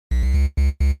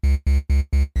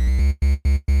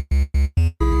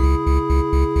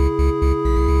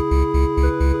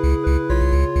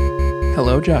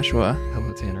Hello, Joshua.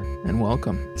 Hello, Tanner. And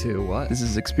welcome. To what? This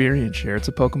is Experience Share. It's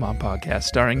a Pokemon podcast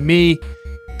starring me,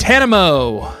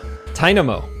 Tynamo.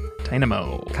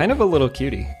 Tynamo. Kind of a little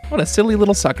cutie. What a silly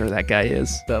little sucker that guy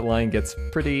is. That line gets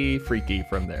pretty freaky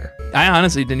from there. I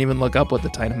honestly didn't even look up what the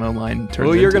Tynamo line turns into.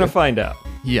 Well, you're going to find out.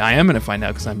 Yeah, I am going to find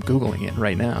out because I'm Googling it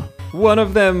right now. One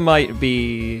of them might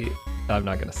be... I'm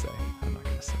not going to say.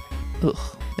 Ugh,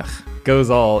 yuck. Goes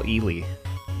all Ely.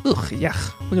 Ugh,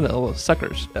 yuck. Look at the little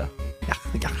suckers. Yeah.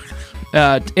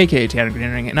 Yuck. AKA Tanner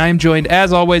Greenring, and I am joined,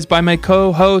 as always, by my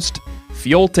co-host,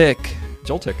 Fueltic.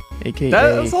 Joltik. AKA...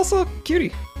 That's also a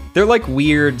cutie. They're like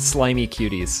weird, slimy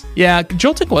cuties. Yeah,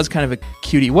 Joltik was kind of a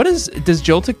cutie. Does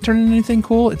Joltik turn into anything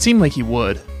cool? It seemed like he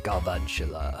would.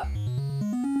 Galvantula.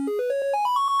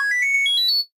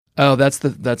 Oh, that's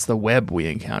the web we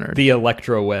encountered. The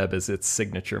Electro Web is its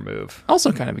signature move.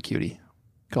 Also kind of a cutie.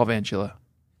 Galvantula.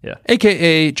 Yeah.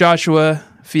 AKA Joshua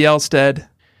Fielstead.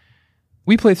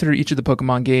 We play through each of the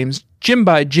Pokemon games, gym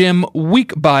by gym,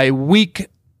 week by week.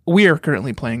 We are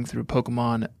currently playing through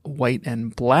Pokemon White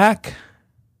and Black.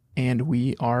 And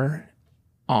we are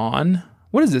on,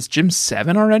 what is this, Gym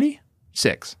 7 already?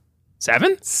 6.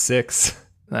 7? 6.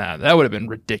 That would have been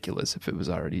ridiculous if it was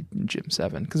already Gym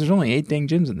 7, because there's only 8 dang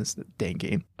gyms in this dang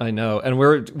game. I know, and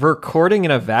we're recording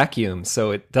in a vacuum,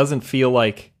 so it doesn't feel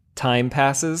like time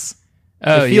passes.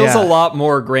 Oh, it feels yeah. a lot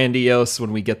more grandiose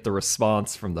when we get the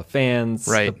response from the fans,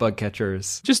 right. The bug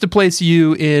catchers. Just to place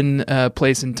you in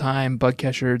place and time, bug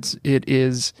catchers, it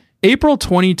is April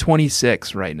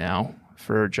 2026 right now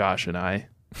for Josh and I.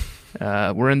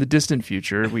 We're in the distant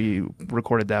future. We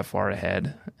recorded that far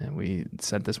ahead, and we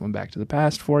sent this one back to the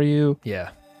past for you. Yeah.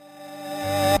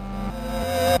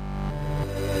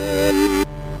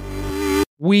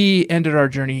 We ended our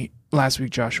journey last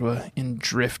week, Joshua, in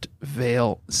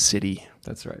Driftvale City.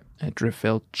 That's right. At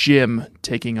Driftvale Gym,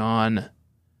 taking on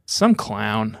some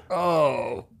clown.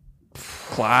 Oh.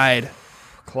 Clyde.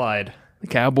 The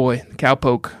cowboy. The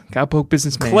cowpoke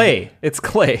businessman. Clay. It's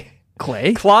Clay.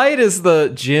 Clay? Clyde is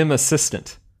the gym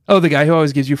assistant. Oh, the guy who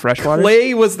always gives you fresh water?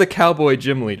 Clay was the cowboy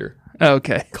gym leader. Oh,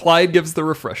 okay. Clyde gives the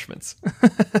refreshments.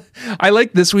 I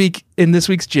like this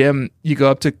week's gym, you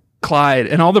go up to Clyde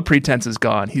and all the pretense is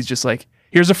gone. He's just like,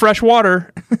 here's a fresh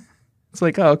water. It's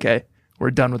like, oh, okay. We're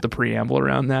done with the preamble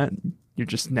around that. You're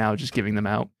just giving them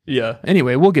out. Yeah.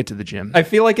 Anyway, we'll get to the gym. I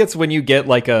feel like it's when you get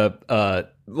like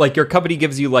like your company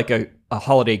gives you like a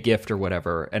holiday gift or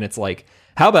whatever. And it's like,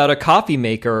 how about a coffee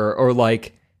maker? Or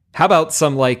like, how about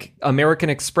some like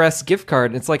American Express gift card?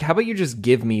 And it's like, how about you just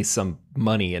give me some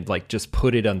money and like just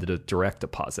put it under the direct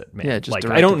deposit, man? Yeah, just like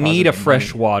direct I don't deposit need a the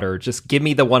fresh money. water. Just give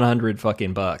me the 100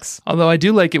 fucking bucks. Although I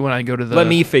do like it when I go to the... Let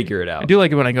me figure it out. I do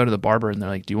like it when I go to the barber and they're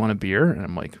like, do you want a beer? And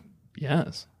I'm like,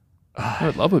 yes. I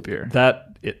would love a beer.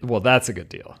 That's a good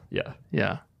deal. Yeah.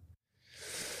 Yeah.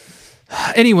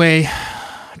 Anyway,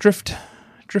 Drifloon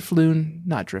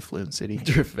City.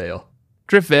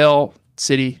 Driftvale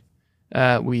City.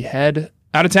 We head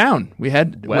out of town. We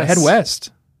head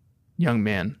west, young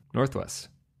man.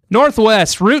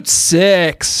 Northwest, Route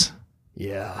 6.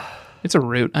 Yeah. It's a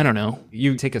route. I don't know.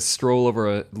 You take a stroll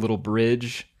over a little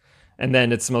bridge, and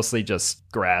then it's mostly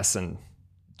just grass and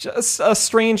just a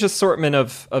strange assortment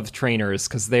of trainers,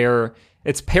 because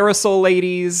it's parasol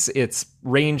ladies, it's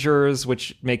rangers,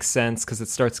 which makes sense because it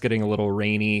starts getting a little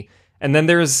rainy. And then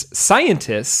there's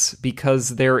scientists,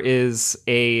 because there is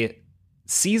a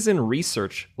season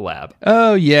research lab.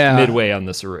 Oh, yeah. Midway on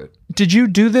this route. Did you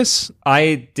do this?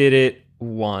 I did it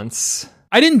once.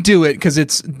 I didn't do it because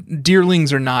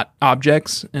deerlings are not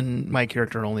objects, and my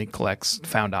character only collects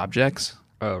found objects.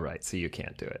 Oh, right. So you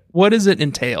can't do it. What does it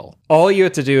entail? All you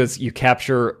have to do is you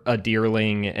capture a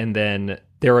deerling, and then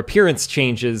their appearance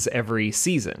changes every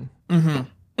season. Mm-hmm.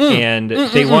 And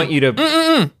they want you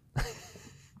to...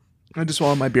 I just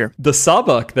swallowed my beer. The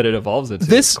sawbuck that it evolves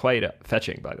into is quite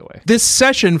fetching, by the way. This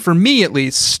session, for me at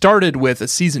least, started with a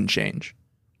season change.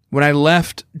 When I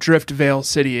left Driftvale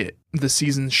City, the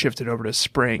season shifted over to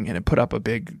spring, and it put up a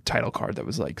big title card that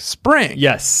was like, spring!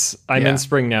 Yes, I'm in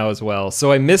spring now as well.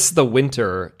 So I missed the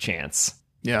winter chance.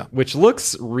 Yeah. Which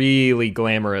looks really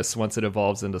glamorous once it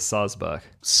evolves into Sawsbuck.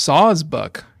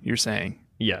 Sawsbuck, you're saying?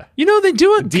 Yeah. You know, they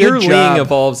do a good Deerling job.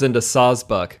 evolves into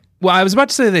Sawsbuck. Well, I was about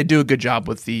to say they do a good job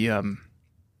with the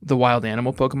wild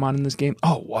animal Pokemon in this game.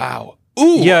 Oh, wow.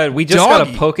 Ooh, yeah, we just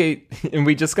doggy. got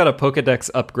a Pokedex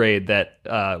upgrade that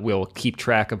will keep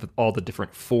track of all the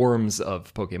different forms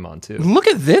of Pokemon too. Look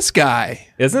at this guy.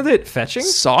 Isn't it fetching?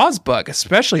 Sawsbuck,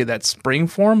 especially that spring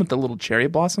form with the little cherry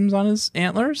blossoms on his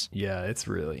antlers. Yeah, it's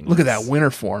really nice. Look at that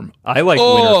winter form. I like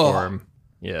winter form.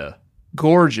 Yeah.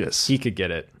 Gorgeous. He could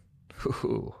get it.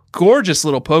 Ooh. gorgeous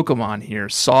little Pokemon here,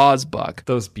 Sawsbuck.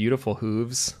 Those beautiful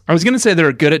hooves. I was going to say they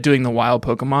were good at doing the wild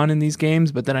Pokemon in these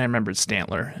games, but then I remembered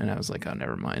Stantler, and I was like, oh,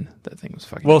 never mind. That thing was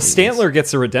fucking Well, hideous. Stantler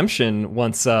gets a redemption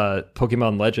once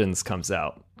Pokemon Legends comes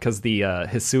out, because the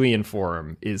Hisuian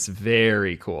form is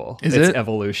very cool. Is its it?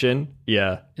 evolution.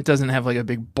 Yeah. It doesn't have like a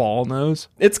big ball nose.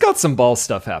 It's got some ball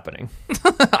stuff happening.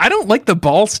 I don't like the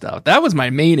ball stuff. That was my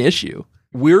main issue.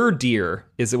 Weirdeer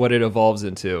is what it evolves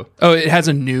into. Oh, it has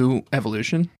a new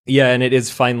evolution? Yeah, and it is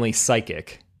finally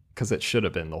psychic, because it should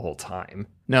have been the whole time.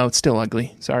 No, it's still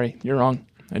ugly. Sorry, you're wrong.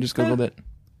 I just Googled it.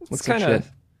 Looks like kinda-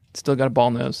 shit. It's still got a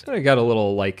ball nose. I got a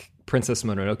little, like, Princess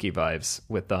Mononoke vibes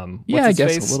with, Yeah, I what's his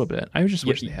guess face? a little bit. I just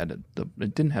wish they had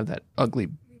it didn't have that ugly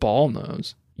ball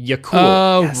nose. Yakul.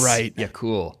 Oh, Yes. right.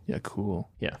 Yakul. Yeah, cool.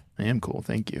 Yeah. I am cool.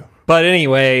 Thank you. But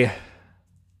anyway,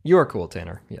 you are cool,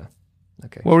 Tanner. Yeah.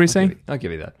 Okay. What were you saying? I'll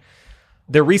give you that.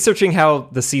 They're researching how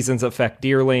the seasons affect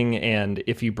Deerling, and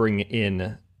if you bring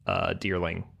in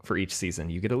Deerling for each season,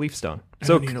 you get a Leaf Stone. I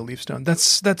So don't need a leaf stone.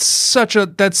 That's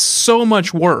so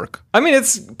much work. I mean,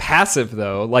 it's passive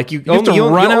though. Like you have to run you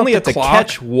out only the have to clock.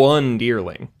 catch one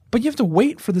Deerling. But you have to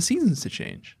wait for the seasons to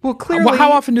change. Well, clearly,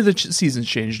 How often do the seasons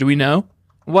change? Do we know?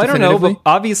 Well, I don't know, but definitively?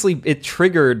 obviously it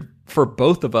triggered for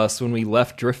both of us when we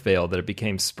left Driftvale that it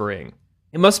became spring.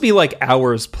 It must be like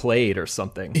hours played or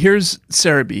something. Here's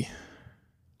Cerebi.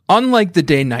 Unlike the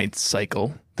day-night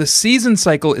cycle, the season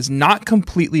cycle is not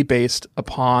completely based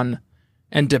upon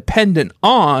and dependent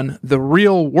on the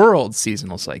real-world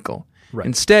seasonal cycle. Right.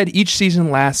 Instead, each season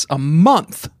lasts a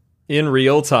month. In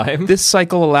real time. This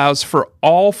cycle allows for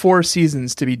all 4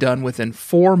 seasons to be done within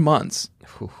 4 months,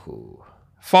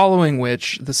 following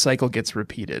which the cycle gets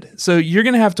repeated. So you're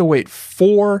going to have to wait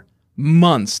 4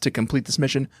 months to complete this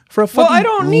mission for a fucking Well, I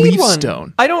don't need leaf one.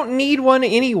 stone. I don't need one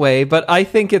anyway, but I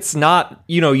think it's not,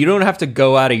 you don't have to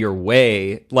go out of your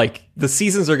way. Like, the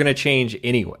seasons are going to change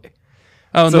anyway.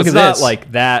 Oh, and So look it's at not this.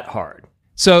 like that hard.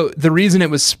 So the reason it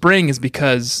was spring is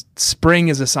because spring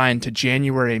is assigned to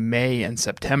January, May, and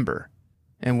September.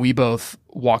 And we both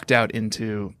walked out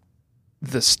into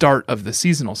the start of the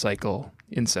seasonal cycle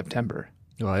in September.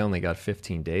 Well, I only got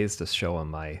 15 days to show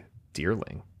him my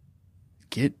Deerling.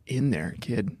 Get in there,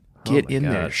 kid. Oh Get my in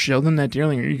there. God. Show them that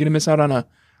Deerling. You're going to miss out on a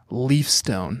leaf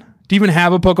stone. Do you even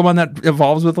have a Pokemon that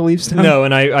evolves with a leaf stone? No,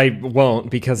 and I won't,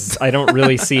 because I don't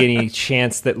really see any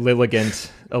chance that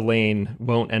Lilligant Elaine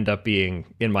won't end up being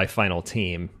in my final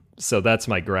team. So that's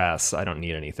my grass. I don't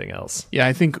need anything else. Yeah,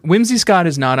 I think Whimsy Scott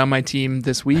is not on my team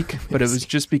this week, but it was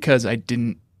just because I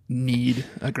didn't need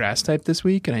a grass type this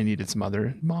week and I needed some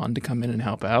other Mon to come in and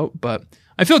help out. But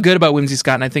I feel good about Whimsy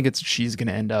Scott, and I think she's going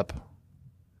to end up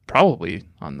probably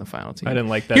on the final team. I didn't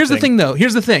like that Here's the thing. thing, though.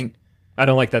 Here's the thing. I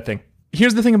don't like that thing.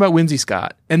 Here's the thing about Whimsy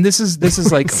Scott, and this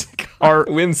is like our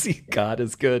Whimsy God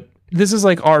is good. this is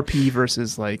like RP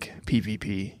versus like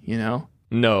PvP. You know,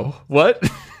 No. What?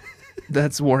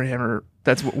 that's Warhammer.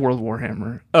 That's what World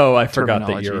Warhammer. Oh, I forgot that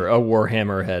Terminology. you're a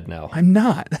Warhammer head now. I'm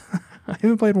not. I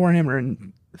haven't played Warhammer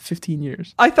in 15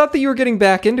 years. I thought that you were getting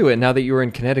back into it now that you were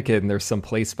in Connecticut and there's some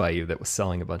place by you that was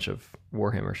selling a bunch of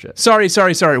Warhammer shit.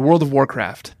 Sorry. World of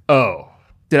Warcraft. Oh,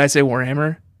 Did I say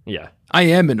Warhammer? yeah. I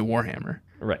am into Warhammer.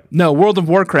 Right. No, World of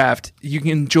Warcraft, you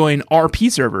can join RP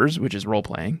servers, which is role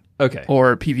playing, Okay.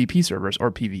 or PvP servers,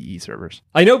 or PvE servers.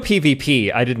 I know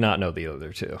PvP. I did not know the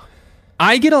other two.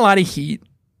 I get a lot of heat,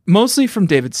 mostly from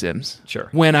David Sims, Sure.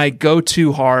 when I go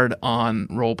too hard on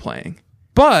role playing.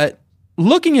 But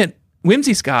looking at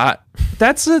Whimsy Scott,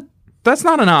 that's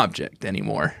not an object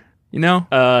anymore. You know?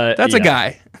 That's a yeah.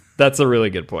 guy. That's a really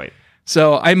good point.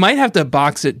 So I might have to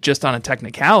box it just on a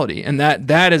technicality, and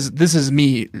this is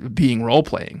me being role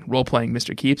playing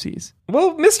Mr. Keepsies.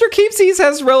 Well, Mr. Keepsies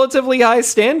has relatively high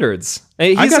standards.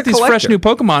 He's I got a these fresh collector. new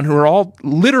Pokemon who are all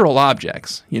literal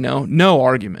objects, no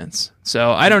arguments.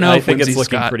 So I don't know I if think Whimsy it's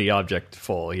looking Scott pretty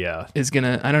objectful, yeah.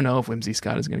 I don't know if Whimsy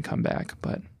Scott is gonna come back,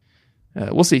 but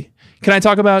we'll see. Can I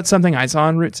talk about something I saw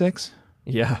on Route 6?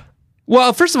 Yeah.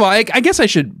 Well, first of all, I guess I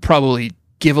should probably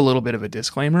give a little bit of a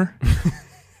disclaimer.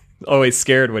 Always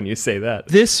scared when you say that.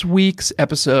 This week's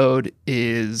episode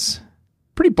is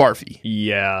pretty barfy.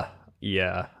 Yeah,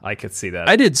 I could see that.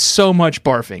 I did so much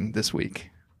barfing this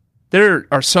week. There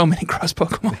are so many cross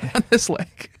Pokemon on this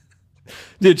lake.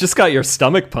 Dude, just got your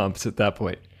stomach pumped at that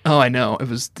point. Oh, I know. It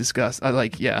was disgust. I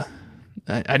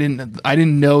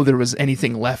didn't know there was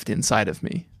anything left inside of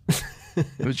me.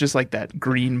 It was just like that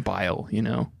green bile,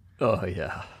 Oh,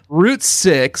 yeah. Route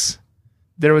 6,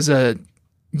 there was a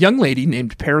young lady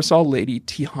named Parasol Lady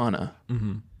Tihana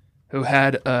who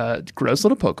had a gross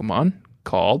little Pokemon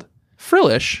called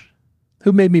Frillish,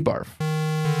 who made me barf.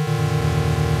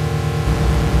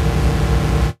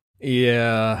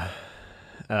 Yeah.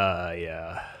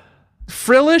 Yeah.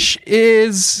 Frillish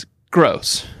is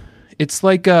gross. It's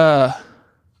like a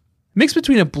mix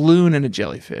between a balloon and a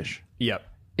jellyfish. Yep.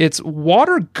 It's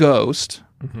water ghost,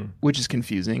 which is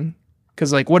confusing.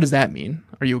 Because, like, what does that mean?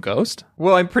 Are you a ghost?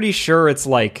 Well, I'm pretty sure it's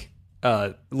like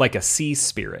a sea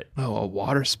spirit. Oh, a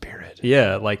water spirit.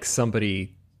 Yeah, like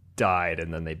somebody died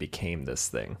and then they became this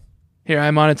thing. Here,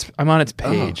 I'm on its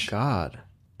page. Oh, God.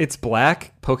 It's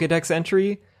black, Pokedex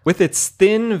entry. With its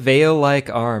thin veil-like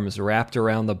arms wrapped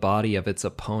around the body of its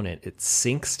opponent, it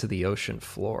sinks to the ocean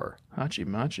floor. Hachi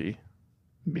Machi.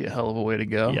 Be a hell of a way to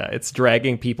go. Yeah, it's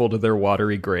dragging people to their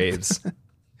watery graves.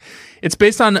 It's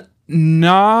based on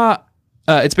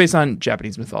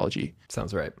Japanese mythology.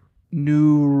 Sounds right.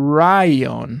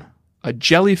 Nurayon, a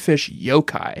jellyfish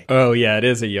yokai. Oh, yeah, it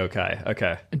is a yokai.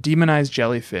 Okay. A demonized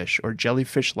jellyfish or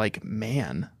jellyfish-like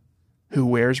man who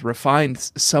wears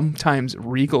refined, sometimes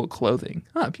regal clothing.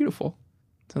 Ah, beautiful.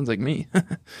 Sounds like me.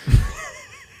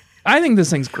 I think this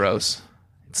thing's gross.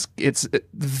 It's a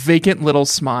vacant little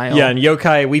smile. Yeah, and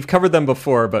yokai, we've covered them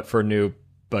before, but for new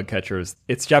bug catchers,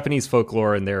 it's Japanese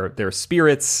folklore, and they're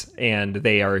spirits, and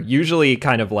they are usually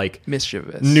kind of like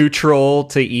mischievous, neutral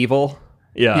to evil.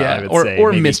 Yeah, I would say.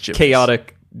 Or maybe mischievous.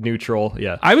 Chaotic, neutral,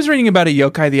 yeah. I was reading about a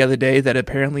yokai the other day that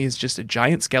apparently is just a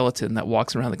giant skeleton that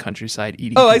walks around the countryside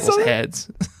eating people's heads.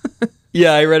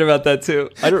 Yeah, I read about that too.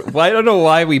 I don't know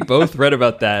why we both read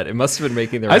about that. It must have been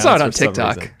making the rounds. I saw it on for some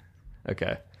TikTok. reason.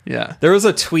 Okay. Yeah. There was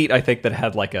a tweet, I think, that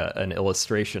had like an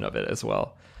illustration of it as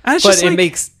well. And it's but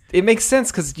just it makes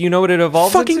sense because you know what it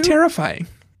evolves fucking into? terrifying.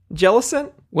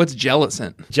 Jellicent? What's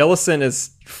Jellicent? Jellicent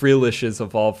is Freelish's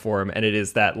evolved form, and it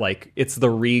is that, like, it's the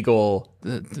regal...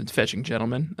 The fetching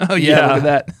gentleman. Oh, yeah, look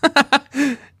at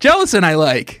that. Jellicent I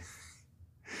like.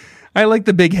 I like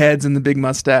the big heads and the big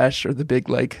mustache or the big,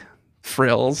 like,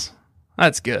 frills.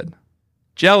 That's good.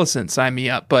 Jellicent, sign me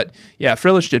up. But, yeah,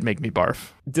 Frillish did make me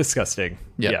barf. Disgusting.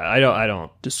 Yeah. I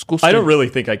don't... Disgusting. I don't really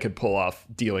think I could pull off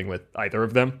dealing with either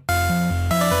of them.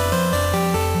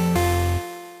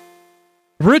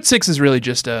 Route 6 is really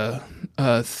just a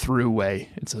throughway.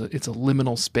 It's a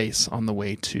liminal space on the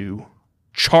way to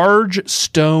Charge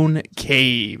Stone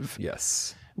Cave.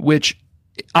 Yes. Which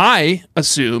I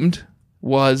assumed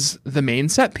was the main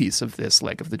set piece of this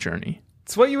leg of the journey.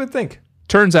 It's what you would think.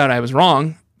 Turns out I was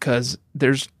wrong, because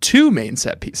there's two main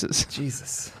set pieces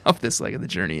Jesus. of this leg of the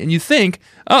journey. And you think,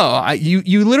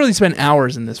 you literally spent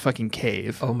hours in this fucking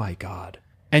cave. Oh my God.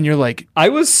 And you're like, I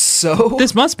was so...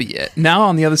 this must be it. Now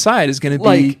on the other side is going to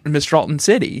be Mistralton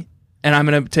City, and I'm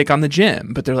going to take on the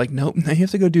gym. But they're like, nope, now you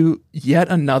have to go do yet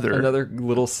another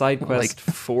little side quest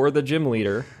for the gym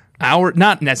leader.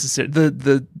 Not necessary.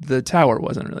 The tower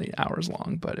wasn't really hours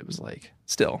long, but it was like,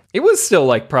 still. It was still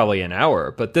like probably an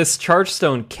hour, but this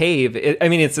Chargestone Cave,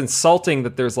 it's insulting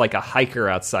that there's like a hiker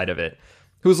outside of it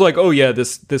who's like, oh yeah,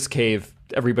 this cave,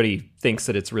 everybody thinks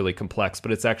that it's really complex,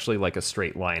 but it's actually like a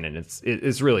straight line, and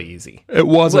it's really easy. It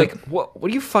wasn't. Like, what are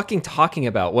you fucking talking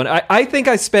about? When I think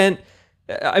I spent,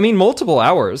 multiple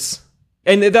hours.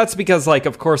 And that's because, like,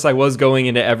 of course, I was going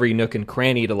into every nook and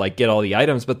cranny to, like, get all the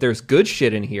items, but there's good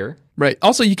shit in here. Right.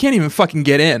 Also, you can't even fucking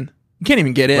get in. You can't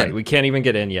even get in. Right, we can't even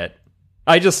get in yet.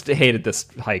 I just hated this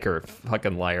hiker,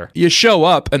 fucking liar. You show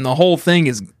up, and the whole thing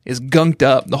is gunked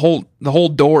up. The whole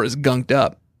door is gunked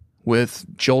up with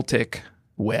Joltik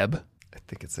web. I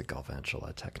think it's a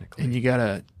Galvantula, technically. And you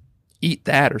gotta eat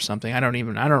that or something. I don't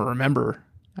remember.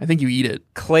 I think you eat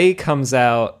it. Clay comes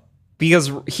out.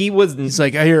 Because he's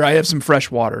like, here, I have some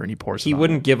fresh water, and he pours it He on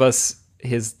wouldn't give us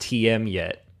his TM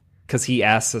yet, because he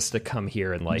asked us to come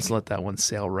here and, like... Just let that one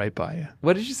sail right by you.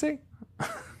 What did you say?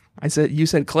 You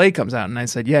said Clay comes out, and I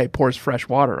said, yeah, he pours fresh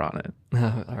water on it.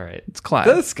 All right. It's Clyde.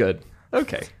 That's good.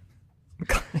 Okay.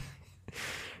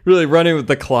 Really running with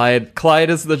the Clyde.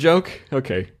 Clyde is the joke?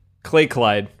 Okay. Clay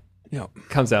Clyde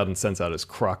comes out and sends out his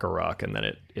Crocorock, and then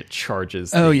it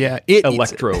charges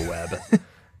electro web.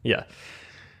 Yeah.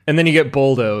 And then you get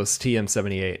Boldo's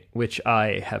TM78, which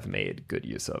I have made good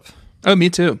use of. Oh, me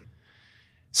too.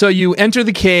 So you enter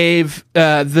the cave.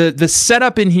 The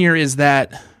setup in here is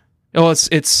that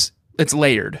it's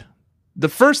layered. The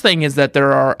first thing is that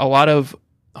there are a lot of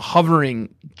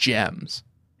hovering gems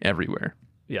everywhere.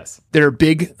 Yes. There are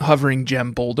big hovering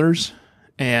gem boulders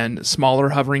and smaller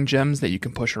hovering gems that you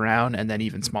can push around, and then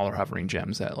even smaller hovering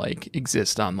gems that like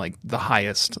exist on like the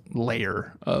highest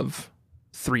layer of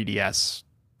 3DS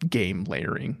game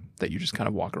layering that you just kind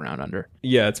of walk around under.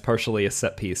 Yeah, it's partially a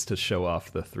set piece to show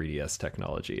off the 3DS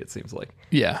technology, it seems like.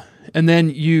 Yeah. And then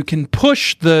you can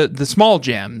push the small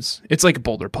gems. It's like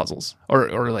boulder puzzles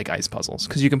or like ice puzzles,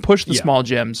 because you can push the small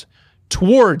gems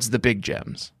towards the big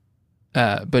gems,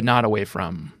 but not away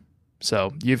from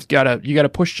So you gotta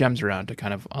push gems around to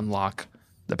kind of unlock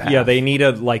the path. Yeah, they need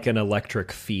an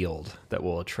electric field that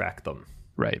will attract them.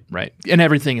 Right. And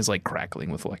everything is like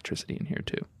crackling with electricity in here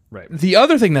too. Right. The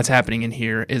other thing that's happening in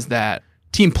here is that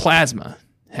Team Plasma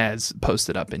has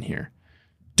posted up in here.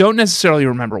 Don't necessarily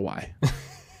remember why.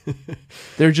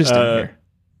 They're just in here.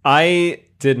 I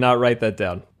did not write that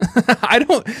down.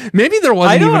 Maybe there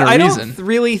wasn't even a reason. I don't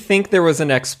really think there was an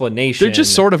explanation. They're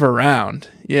just sort of around.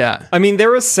 Yeah. I mean,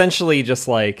 they're essentially just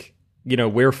like,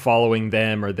 we're following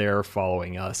them or they're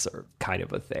following us or kind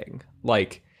of a thing.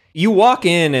 Like, you walk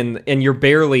in and you're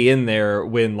barely in there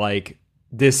when like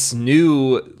this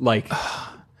new like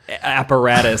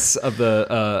apparatus of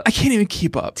the I can't even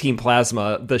keep up. Team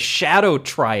Plasma, the Shadow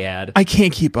Triad. I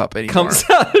can't keep up anymore. Comes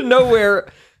out of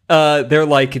nowhere. They're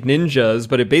like ninjas,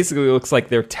 but it basically looks like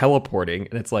they're teleporting,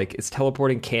 and it's like, is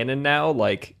teleporting canon now?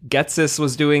 Like Getsis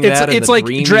was doing that. It's like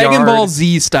Dragon Ball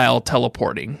Z style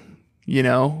teleporting,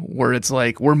 where it's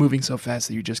like we're moving so fast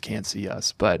that you just can't see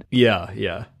us. But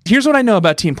yeah. Here's what I know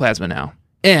about Team Plasma now.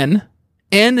 N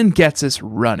and Getsis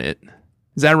run it.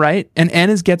 Is that right? And N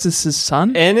is Getsis'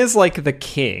 son? N is like the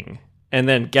king. And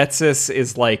then Getsis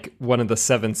is like one of the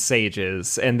 7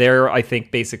 sages. And they're, I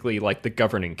think, basically like the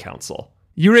governing council.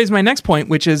 You raise my next point,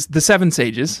 which is the 7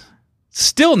 sages.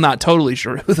 Still not totally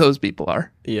sure who those people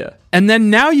are. Yeah. And then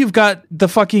now you've got the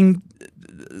fucking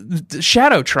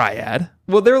Shadow Triad.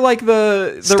 Well, they're like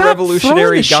the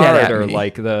Revolutionary Guard or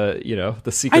like the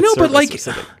Secret Service. I know, but like, or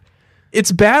something.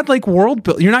 It's bad like world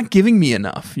build. You're not giving me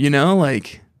enough,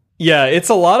 like... Yeah, it's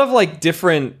a lot of like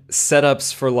different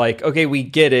setups for like, okay, we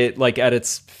get it. Like at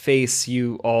its face,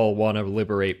 you all want to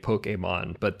liberate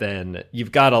Pokemon, but then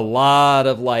you've got a lot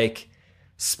of like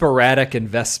sporadic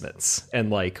investments and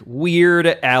like weird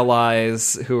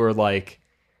allies who are like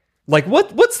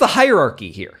what's the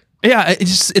hierarchy here? Yeah,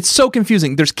 it's so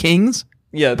confusing. There's kings.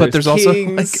 Yeah, but there's kings, also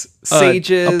like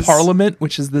sages, a parliament,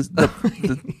 which is the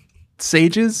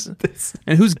sages,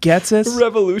 and who's Getsis?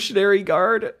 Revolutionary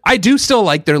Guard. I do still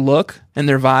like their look and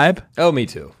their vibe. Oh, me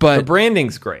too. But the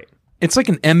branding's great. It's like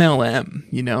an MLM,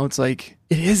 It's like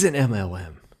it is an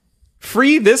MLM.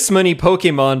 Free this many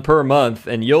Pokemon per month,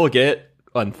 and you'll get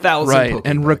 1,000. Right, Pokemon.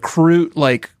 And recruit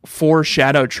like 4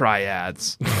 Shadow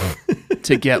Triads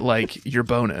to get like your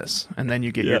bonus, and then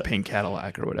you get your pink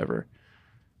Cadillac or whatever.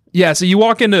 Yeah, so you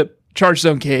walk into Charge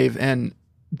Zone Cave, and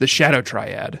the Shadow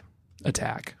Triad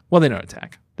attack. Well, they don't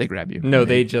attack. They grab you. No,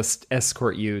 they just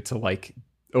escort you to like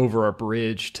over a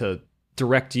bridge to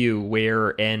direct you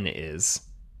where N is.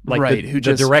 Like right,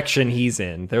 the direction he's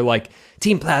in. They're like,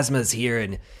 Team Plasma's here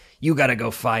and you got to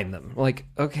go find them. Like,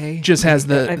 okay. Just has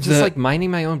I'm just like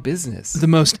minding my own business. The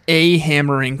most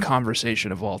hammering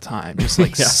conversation of all time. Just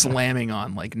like slamming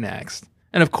on like next.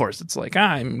 And of course it's like,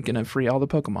 I'm going to free all the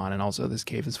Pokemon. And also this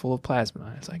cave is full of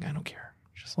plasma. It's like, I don't care.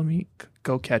 Just let me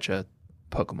go catch a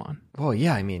Pokemon. Well,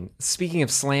 yeah, I mean, speaking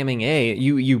of slamming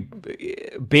you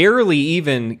barely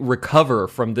even recover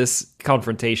from this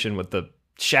confrontation with the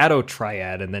Shadow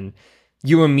Triad, and then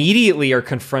you immediately are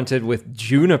confronted with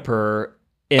Juniper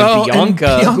and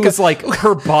Bianca, who's like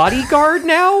her bodyguard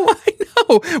now. I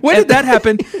know. When did that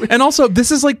happen? And also,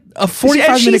 this is like a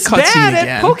 45-minute cutscene again.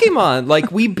 At Pokemon.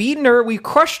 Like, we beaten her, we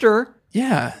crushed her.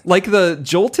 Yeah. Like the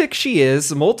Joltik she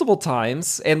is multiple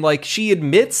times, and like she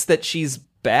admits that she's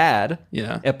bad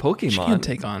at Pokemon. She can't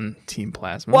take on Team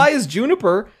Plasma. Why is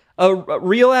Juniper, a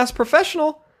real-ass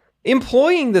professional,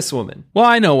 employing this woman? Well,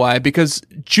 I know why. Because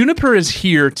Juniper is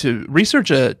here to research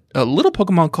a little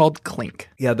Pokemon called Clink.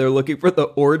 Yeah, they're looking for the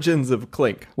origins of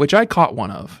Clink. Which I caught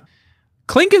one of.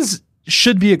 Clink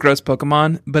should be a gross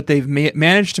Pokemon, but they've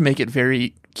managed to make it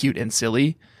very cute and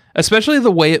silly. Especially the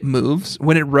way it moves.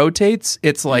 When it rotates,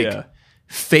 it's like...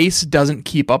 face doesn't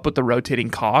keep up with the rotating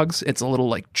cogs. It's a little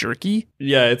like jerky.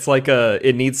 Yeah, it's like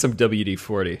it needs some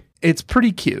WD-40. It's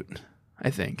pretty cute, I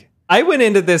think. I went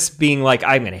into this being like,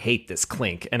 I'm going to hate this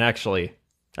Clink. And actually,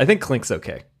 I think Clink's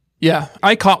okay. Yeah,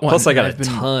 I caught one. Plus, I got a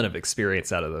ton of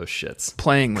experience out of those shits.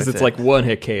 Playing with it. Because it's like one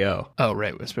hit KO. Oh,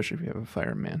 right. Especially if you have a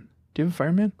Fireman. Do you have a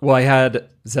Fireman? Well, I had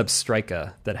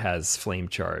Zebstrika that has Flame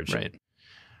Charge. Right.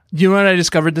 You know what I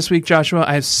discovered this week, Joshua?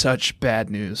 I have such bad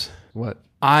news. What?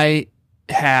 I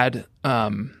had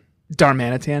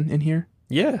Darmanitan in here.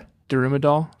 Yeah.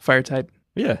 Darumidol, fire type.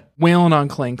 Yeah. Wailing on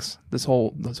Clinks this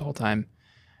whole time.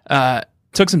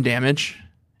 Took some damage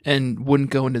and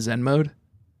wouldn't go into Zen mode.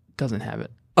 Doesn't have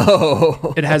it.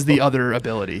 Oh. It has the other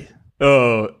ability.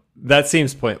 Oh, that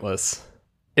seems pointless.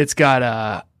 It's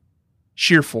got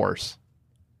sheer force.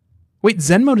 Wait,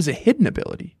 Zen mode is a hidden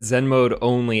ability. Zen mode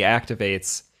only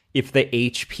activates if the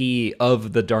HP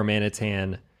of the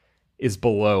Darmanitan is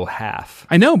below half.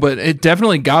 I know, but it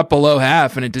definitely got below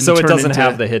half, and it didn't. So it turn doesn't into...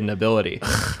 have the hidden ability.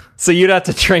 So you'd have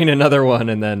to train another one,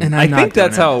 and then And I I'm not think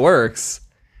that's doing how it works.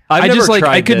 I I've just never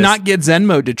tried I could this. not get Zen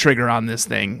mode to trigger on this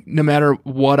thing. No matter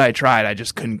what I tried, I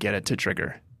just couldn't get it to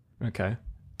trigger. Okay.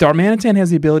 Darmanitan has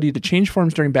the ability to change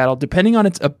forms during battle depending on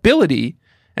its ability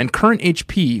and current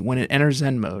HP when it enters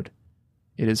Zen mode.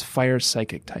 It is fire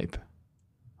psychic type.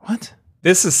 What?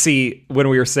 This is, when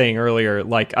we were saying earlier,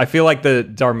 like, I feel like the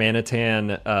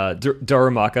Darmanitan,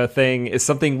 Darumaka thing is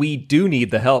something we do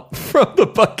need the help from the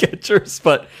bug catchers,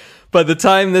 but by the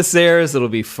time this airs, it'll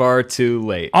be far too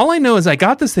late. All I know is I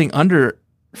got this thing under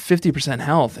 50%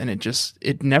 health and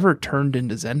it never turned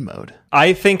into Zen mode.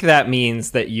 I think that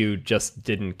means that you just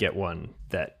didn't get one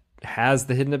that has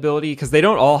the hidden ability, because they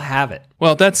don't all have it.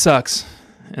 Well, that sucks.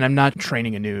 And I'm not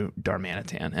training a new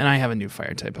Darmanitan. And I have a new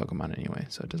fire type Pokemon anyway,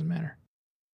 so it doesn't matter.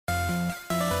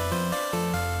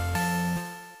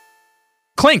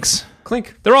 Clinks.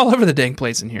 Clink. They're all over the dang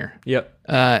place in here. Yep.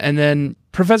 And then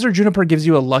Professor Juniper gives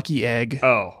you a lucky egg.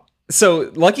 Oh.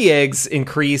 So lucky eggs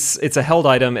increase, it's a held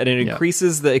item, and it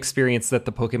increases the experience that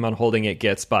the Pokemon holding it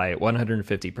gets by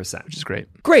 150%. Which is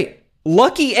great. Great.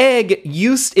 Lucky egg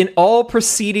used in all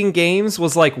preceding games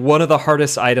was like one of the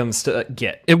hardest items to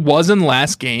get. It was in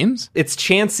last games? It's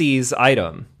Chansey's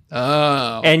item.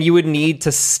 Oh. And you would need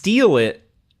to steal it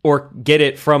or get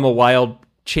it from a wild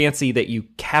Chansey that you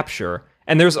capture.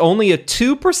 And there's only a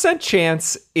 2%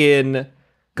 chance in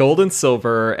Gold and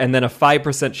Silver, and then a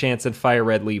 5% chance in Fire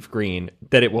Red, Leaf Green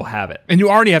that it will have it. And you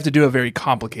already have to do a very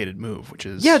complicated move, which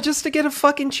is... Yeah, just to get a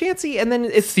fucking Chansey, and then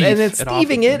it's Thief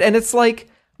thieving it, and it's like,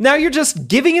 now you're just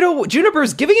giving it away.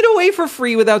 Juniper's giving it away for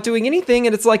free without doing anything,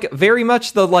 and it's like very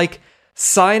much the like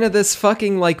sign of this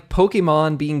fucking like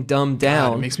Pokemon being dumbed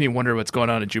down. God, it makes me wonder what's going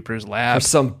on at Jupiter's For lab.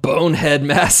 some bonehead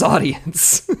mass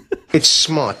audience. It's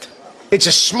smart. It's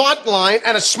a smart line,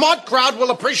 and a smart crowd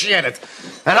will appreciate it.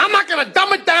 And I'm not going to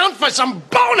dumb it down for some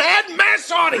bonehead mass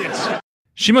audience.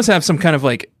 She must have some kind of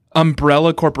like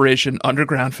Umbrella Corporation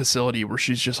underground facility where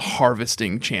she's just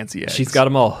harvesting Chansey eggs. She's got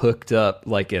them all hooked up,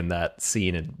 like in that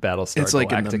scene in Battlestar It's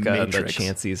like in the Galactica, and the Matrix.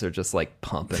 Chanseys are just like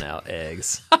pumping out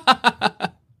eggs.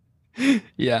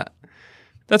 Yeah.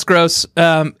 That's gross.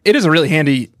 It is a really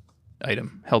handy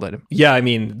item, held item. Yeah, I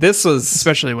mean, this was...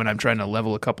 Especially when I'm trying to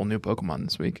level a couple new Pokemon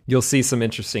this week. You'll see some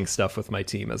interesting stuff with my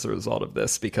team as a result of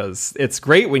this, because it's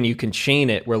great when you can chain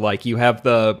it where like you have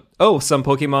some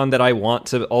Pokemon that I want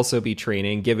to also be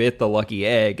training, give it the lucky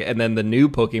egg, and then the new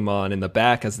Pokemon in the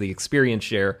back as the experience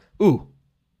share. Ooh.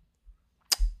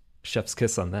 Chef's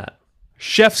kiss on that.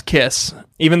 Chef's kiss.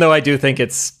 Even though I do think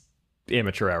it's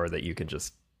amateur hour that you can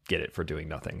just get it for doing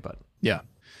nothing, but... Yeah.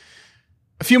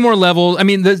 A few more levels. I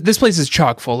mean, this place is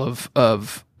chock full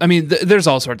of there's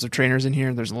all sorts of trainers in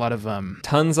here. There's a lot of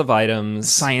tons of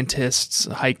items, scientists,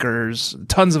 hikers,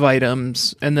 tons of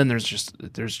items, and then there's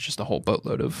just a whole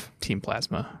boatload of Team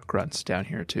Plasma grunts down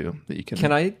here too that you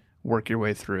can work your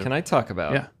way through. Can I talk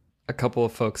about Yeah. a couple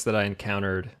of folks that I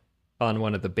encountered on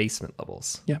one of the basement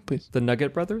levels? Yeah, please. The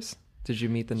Nugget Brothers? Did you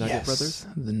meet the Nugget Brothers?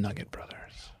 The Nugget Brothers.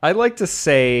 I'd like to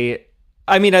say,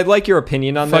 I mean, I'd like your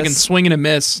opinion on Fucking this. swing and a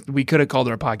miss. We could have called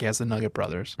our podcast the Nugget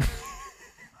Brothers.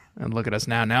 And look at us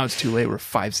now. Now it's too late. We're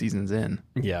 5 seasons in.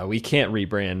 Yeah, we can't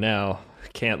rebrand now.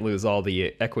 Can't lose all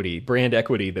the brand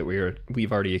equity that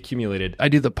we've already accumulated. I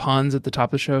do the puns at the top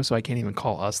of the show, so I can't even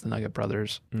call us the Nugget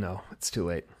Brothers. No, it's too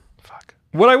late. Fuck.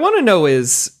 What I want to know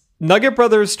is, Nugget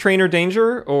Brothers trainer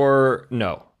danger or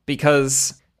no?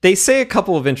 Because they say a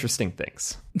couple of interesting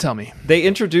things. Tell me. They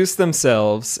introduce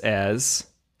themselves as,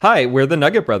 "Hi, we're the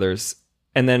Nugget Brothers."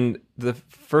 And then the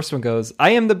first one goes, "I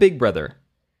am the big brother."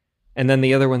 And then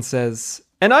the other one says,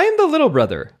 "And I am the little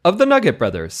brother of the Nugget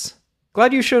Brothers.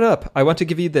 Glad you showed up. I want to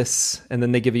give you this." And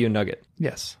then they give you a nugget.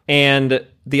 Yes. And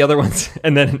the other ones,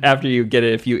 and then after you get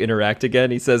it, if you interact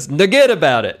again, he says, "Nugget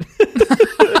about it."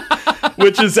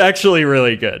 Which is actually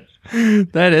really good.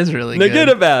 That is really Nugget good.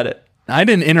 about it. I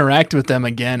didn't interact with them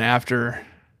again after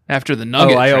the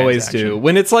Nugget. Oh, I always transaction. do.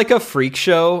 When it's like a freak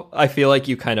show, I feel like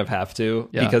you kind of have to,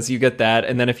 Yeah. because you get that.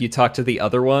 And then if you talk to the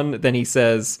other one, then he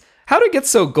says, "How to get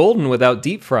so golden without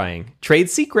deep frying? Trade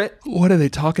secret. What are they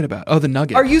talking about? Oh, the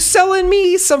Nugget. Are you selling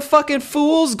me some fucking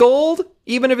fool's gold,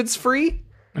 even if it's free?"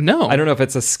 No. I don't know if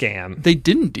it's a scam. They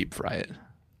didn't deep fry it.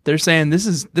 They're saying this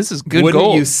is good Wouldn't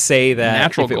gold. you say that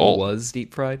Natural if it gold. was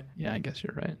deep fried? Yeah, I guess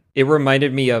you're right. It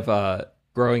reminded me of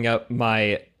growing up,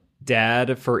 my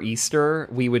dad for Easter,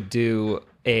 we would do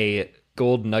a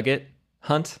gold nugget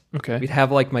hunt. Okay. We'd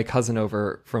have like my cousin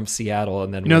over from Seattle,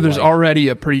 and then There's already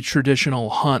a pretty traditional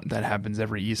hunt that happens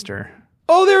every Easter.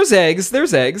 Oh, there's eggs.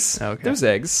 Okay. There's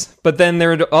eggs. But then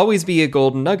there'd always be a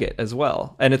golden nugget as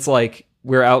well. And it's like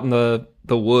we're out in the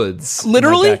woods.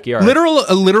 Literally? In my backyard.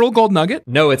 A literal gold nugget?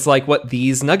 No, it's like what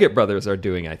these Nugget brothers are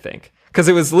doing, I think. Because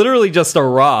it was literally just a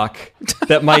rock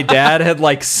that my dad had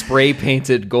like spray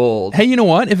painted gold. Hey, you know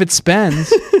what? If it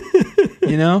spends,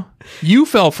 you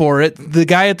fell for it. The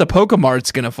guy at the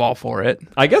Pokemart's going to fall for it.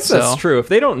 I guess So- that's true. If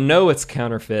they don't know it's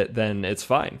counterfeit, then it's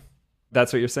fine.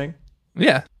 That's what you're saying?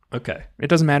 Yeah. Okay. It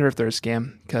doesn't matter if they're a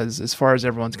scam because as far as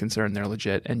everyone's concerned, they're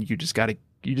legit. And you just got to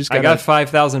I got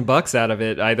 $5,000 out of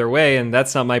it either way, and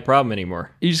that's not my problem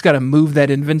anymore. You just got to move that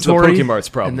inventory. Pokemart's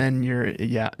problem. And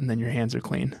then your hands are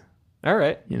clean. All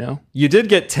right. You did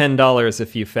get $10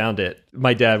 if you found it.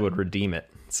 My dad would redeem it.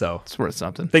 So It's worth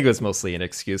something. I think it was mostly an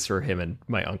excuse for him and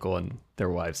my uncle and their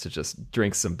wives to just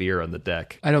drink some beer on the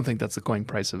deck. I don't think that's the going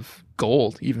price of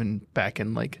gold, even back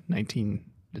in like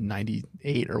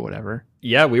 1998 or whatever.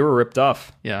 Yeah, we were ripped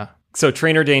off. Yeah. So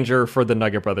trainer danger for the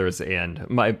Nugget brothers and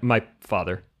my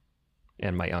father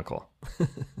and my uncle.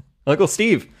 Uncle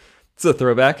Steve. It's a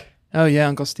throwback. Oh, yeah,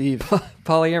 Uncle Steve.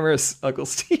 Polyamorous Uncle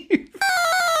Steve.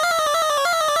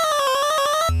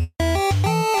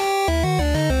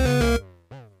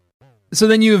 So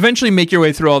then you eventually make your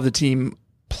way through all the team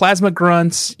plasma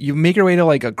grunts. You make your way to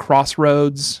like a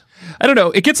crossroads. I don't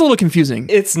know. It gets a little confusing.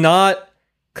 It's not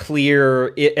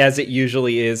clear as it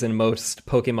usually is in most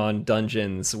Pokemon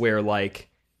dungeons where like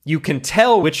you can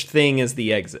tell which thing is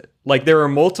the exit. Like there are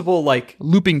multiple like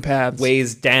Looping paths.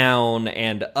 ways down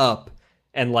and up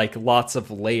and like lots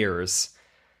of layers.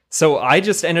 So I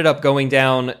just ended up going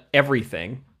down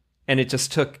everything and it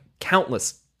just took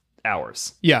countless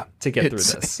hours Yeah. to get through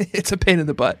this. It's a pain in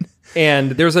the butt.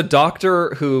 And there's a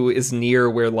doctor who is near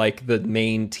where like the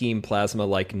main Team Plasma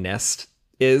like nest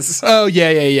is. Oh,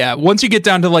 yeah. Once you get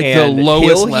down to like And the lowest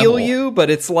he'll level. heal you, but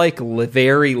it's like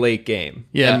very late game.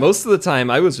 Yeah. And most of the time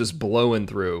I was just blowing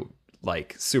through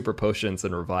like super potions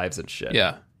and revives and shit.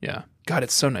 Yeah. God,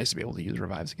 it's so nice to be able to use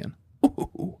revives again.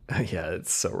 Yeah,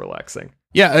 it's so relaxing.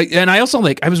 Yeah, and I also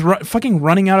I was fucking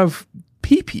running out of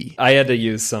pee. I had to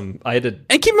use some, I had to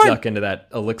And keep in mind, duck into that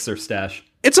elixir stash.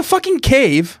 it's a fucking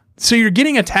cave, so you're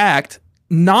getting attacked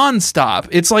nonstop.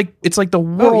 It's like the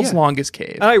world's yeah. longest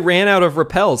cave. I ran out of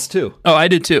repels too. Oh, I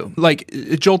did too. Like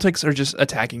Joltics are just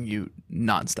attacking you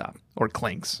nonstop, or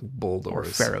Clinks, or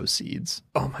Bulldoors. Pharaoh Seeds.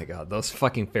 Oh my god, those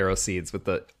fucking Pharaoh seeds with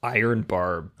the iron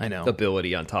barb I know.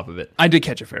 ability on top of it. I did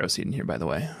catch a Pharaoh Seed in here, by the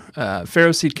way.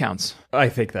 Pharaoh Seed counts. I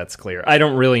think that's clear. I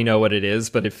don't really know what it is,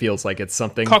 but it feels like it's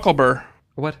something. Cocklebur.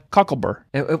 What?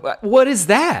 Cocklebur. What is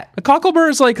that? A Cocklebur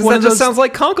is like one That of just those. sounds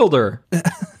like Conkeldurr.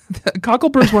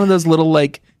 Cocklebur is one of those little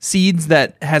like seeds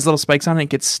that has little spikes on it and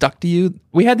gets stuck to you.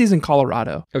 We had these in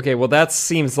Colorado. Okay, well that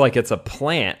seems like it's a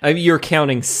plant. I mean, you're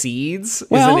counting seeds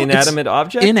Well, as an it's inanimate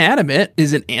object? Inanimate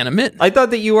is it animate? I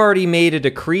thought that you already made a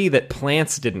decree that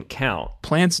plants didn't count.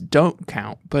 Plants don't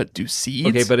count, but do seeds?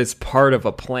 Okay, but it's part of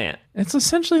a plant. It's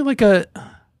essentially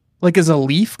does a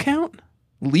leaf count?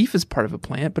 Leaf is part of a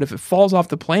plant, but if it falls off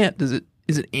the plant, is it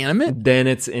animate? Then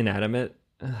it's inanimate?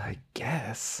 I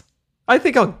guess. I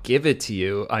think I'll give it to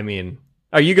you. I mean,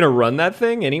 are you going to run that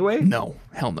thing anyway? No,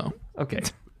 hell no. Okay.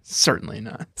 Certainly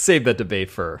not. Save that debate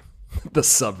for the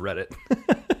subreddit.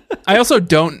 I also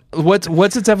don't.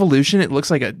 What's its evolution? It looks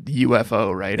like a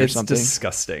UFO, right, or It's something.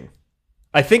 disgusting.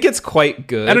 I think it's quite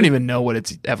good. I don't even know what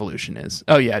its evolution is.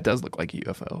 Oh yeah, it does look like a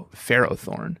UFO.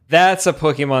 Ferrothorn. That's a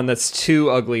Pokemon that's too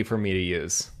ugly for me to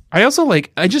use. I also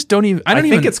I just don't even. I I don't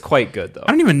think even. it's quite good though.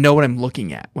 I don't even know what I'm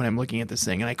looking at when I'm looking at this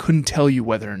thing, and I couldn't tell you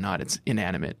whether or not it's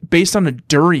inanimate based on a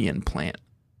durian plant.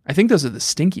 I think those are the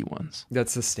stinky ones.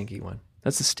 That's the stinky one.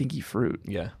 That's the stinky fruit.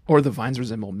 Yeah. Or the vines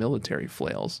resemble military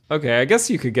flails. Okay, I guess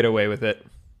you could get away with it.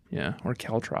 Yeah, or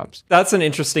caltrops. That's an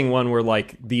interesting one where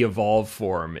like the evolved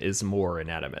form is more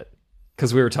inanimate.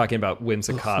 Because we were talking about Whimsicott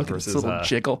Look at this versus little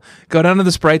jiggle. Go down to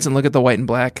the sprites and look at the white and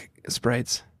black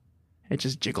sprites. It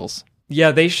just jiggles.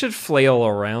 yeah, they should flail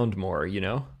around more, you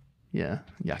know? Yeah,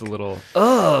 yuck. The little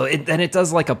and it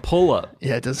does like a pull-up.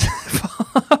 Yeah, it does.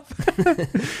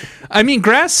 I mean,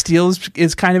 grass steel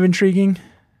is kind of intriguing.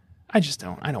 I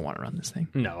don't want to run this thing.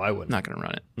 No, I wouldn't. I'm not going to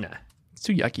run it. Nah. It's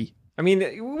too yucky. I mean,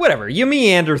 whatever. You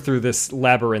meander through this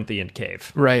labyrinthian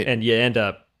cave. Right. And you end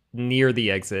up near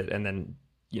the exit and then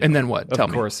And then what? Tell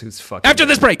Of me. course, who's fucking After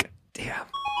this break. Damn.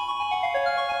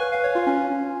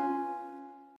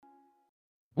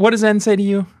 What does N say to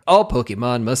you? All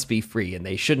Pokemon must be free and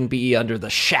they shouldn't be under the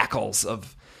shackles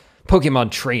of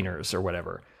Pokemon trainers or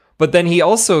whatever. But then he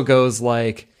also goes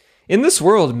like, in this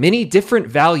world, many different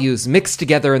values mix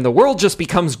together and the world just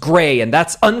becomes gray and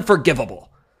that's unforgivable.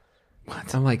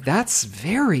 What? I'm like, that's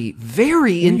very, very What are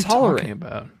you intolerant. talking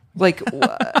about? Like,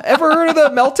 ever heard of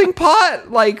the melting pot?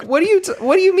 Like, what do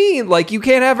you mean? Like, you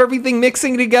can't have everything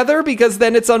mixing together because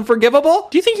then it's unforgivable?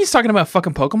 Do you think he's talking about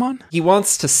fucking Pokemon? He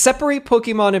wants to separate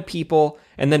Pokemon and people,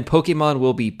 and then Pokemon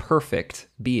will be perfect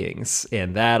beings.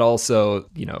 And that also,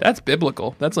 That's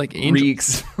biblical. That's like angel.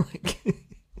 reeks.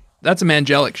 That's some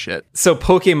angelic shit. So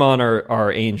Pokemon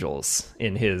are angels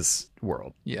in his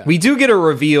world. Yeah. We do get a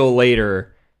reveal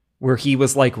later where he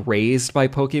was like raised by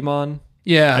Pokemon.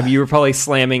 Yeah. I mean, you were probably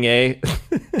slamming A.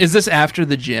 Is this after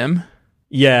the gym?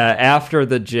 Yeah, after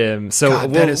the gym. So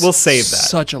God, that is we'll save that.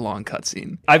 Such a long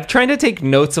cutscene. I'm trying to take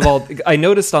notes of all. I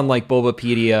noticed on like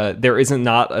Bulbapedia, there isn't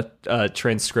not a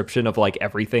transcription of like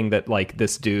everything that like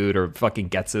this dude or fucking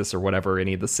Getsus or whatever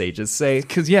any of the sages say.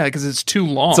 Because it's too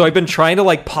long. So I've been trying to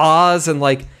like pause and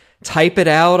like type it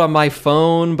out on my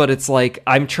phone, but it's like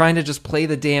I'm trying to just play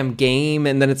the damn game,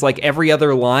 and then it's like every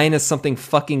other line is something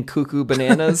fucking cuckoo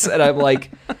bananas, and I'm like,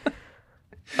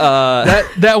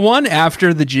 that one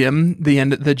after the gym,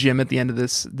 the gym at the end of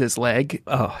this leg.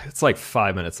 oh, it's like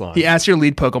 5 minutes long. He asks your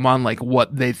lead Pokemon like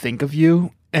what they think of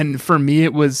you, and for me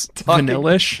it was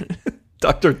Vanillish.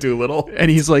 Dr. Doolittle. And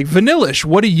he's like, Vanillish,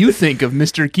 what do you think of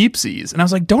Mr. Keepsies? And I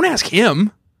was like, don't ask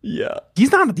him. Yeah.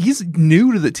 He's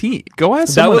new to the team. Go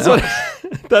ask someone else.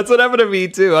 That's what happened to me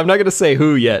too. I'm not going to say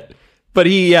who yet. But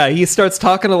he starts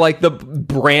talking to like the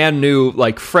brand new,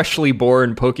 like freshly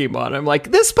born Pokemon. I'm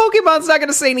like, this Pokemon's not going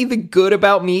to say anything good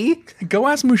about me. Go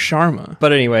ask Musharma.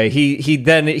 But anyway,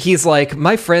 he's like,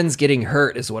 my friend's getting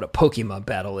hurt is what a Pokemon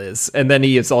battle is. And then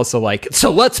he is also like,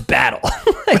 so let's battle.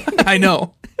 I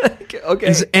know.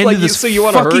 Okay. So you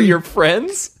want to hurt your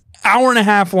friends? Hour and a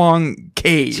half long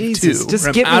cave, Jesus, too. just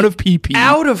I'm get out me of PP.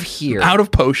 out of here. Out of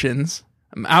potions.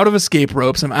 I'm out of escape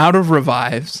ropes. I'm out of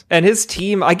revives. And his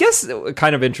team, I guess,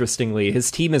 kind of interestingly, his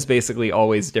team is basically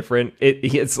always different.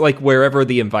 It's like wherever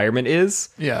the environment is.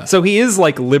 Yeah. So he is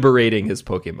like liberating his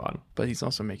Pokemon. But he's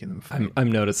also making them fight.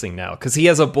 I'm noticing now because he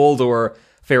has a Boldore,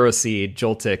 Ferroseed,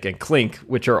 Joltik, and Clink,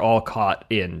 which are all caught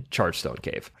in Chargestone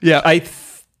Cave. Yeah. I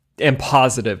am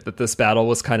positive that this battle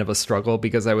was kind of a struggle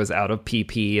because I was out of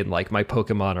PP and like my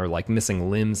Pokemon are like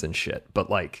missing limbs and shit. But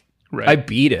like, Right. I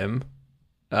beat him.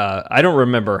 I don't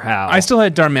remember how. I still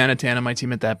had Darmanitan on my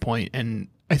team at that point, and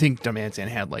I think Darmanitan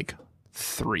had like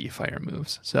 3 fire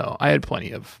moves. So I had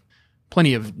plenty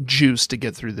of juice to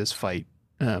get through this fight,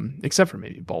 except for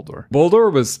maybe Boldore.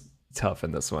 Boldore was tough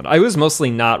in this one. I was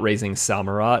mostly not raising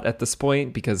Samurott at this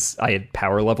point because I had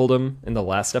power leveled him in the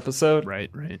last episode. Right.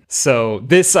 So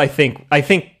this, I think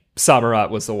Samurott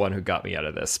was the one who got me out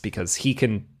of this because he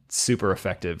can super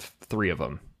effective 3 of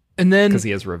them. And then Because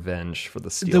he has revenge for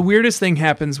the steal. the weirdest thing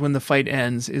happens when the fight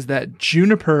ends is that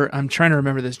Juniper, I'm trying to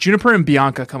remember this, Juniper and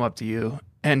Bianca come up to you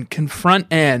and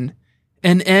confront N.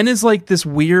 And N is like this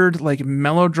weird, like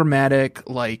melodramatic,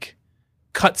 like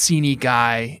cutscene-y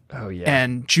guy. Oh, yeah.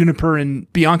 And Juniper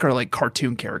and Bianca are like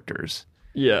cartoon characters.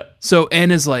 Yeah. So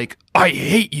N is like, I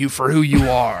hate you for who you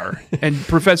are. And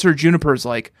Professor Juniper's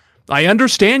like, I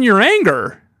understand your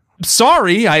anger.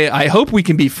 Sorry, I hope we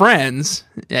can be friends.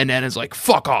 And N is like,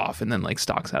 fuck off. And then like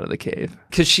stalks out of the cave.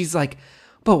 Because she's like,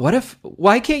 but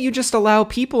why can't you just allow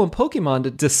people and Pokemon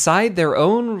to decide their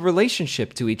own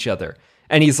relationship to each other?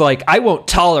 And he's like, I won't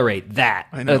tolerate that.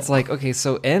 I know. And it's like, okay,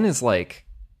 so N is like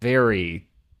very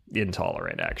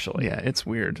intolerant, actually. Yeah, it's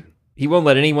weird. He won't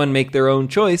let anyone make their own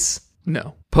choice.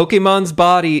 No. Pokemon's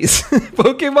bodies.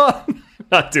 Pokemon.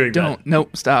 Not doing that. Don't.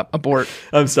 Nope. Stop. Abort.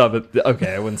 I'm stopping.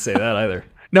 Okay, I wouldn't say that either.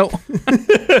 No.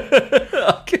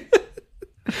 Okay.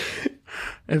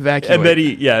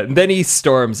 Evacuate. And then he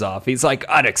storms off. He's like,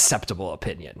 unacceptable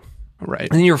opinion. Right.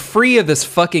 And you're free of this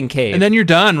fucking cave. And then you're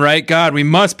done, right? God, we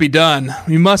must be done.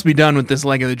 We must be done with this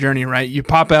leg of the journey, right? You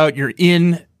pop out, you're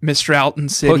in Mistralton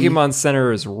City. Pokemon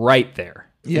Center is right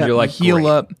there. Yeah, And you're like, heal great.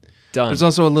 up. Done. There's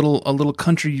also a little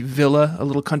country villa, a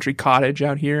little country cottage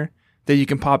out here that you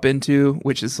can pop into,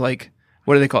 which is like,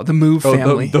 what do they call it? The Move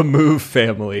family. The Move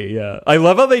family, yeah. I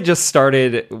love how they just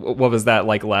started, what was that,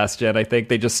 like last gen, I think?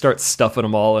 They just start stuffing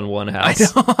them all in one house.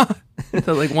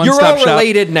 So like one You're stop all shop.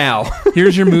 related now.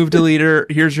 Here's your move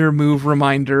deleter. Here's your move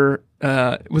reminder.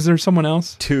 Was there someone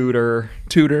else? Tutor.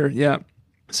 Yeah.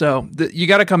 So you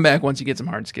got to come back once you get some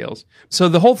hard skills. So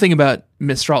the whole thing about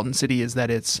Mistralton City is that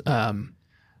it's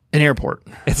an airport.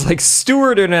 It's like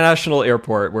Stewart International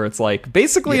Airport, where it's like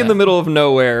basically in the middle of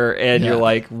nowhere, and you're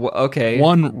like, okay.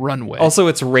 One runway. Also,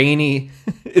 it's rainy.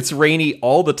 It's rainy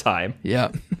all the time.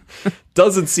 Yeah.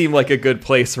 Doesn't seem like a good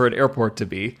place for an airport to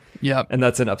be. Yep. And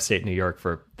that's in upstate New York.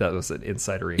 That was an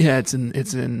insider. Yeah, it's in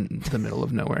the middle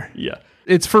of nowhere. Yeah.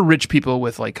 It's for rich people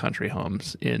with like country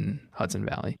homes in Hudson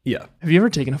Valley. Yeah. Have you ever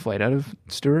taken a flight out of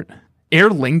Stewart? Aer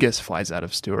Lingus flies out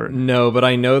of Stewart. No, but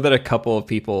I know that a couple of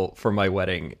people for my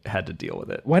wedding had to deal with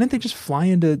it Why didn't they just fly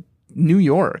into New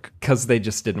York? because they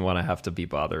just didn't want to have to be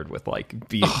bothered with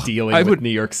dealing I with would- New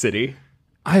York City.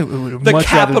 I would have The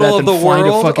much rather capital that of than the flying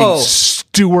world? to fucking Oh.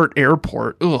 Stewart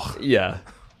Airport. Ugh. Yeah.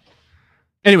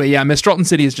 Anyway, yeah, Mistralton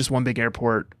City is just one big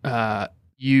airport.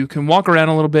 You can walk around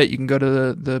a little bit. You can go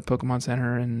to the Pokemon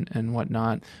Center and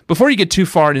whatnot. Before you get too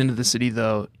far into the city,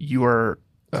 though, you are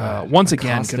once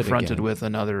again accosted confronted again. with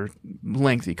another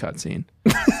lengthy cutscene.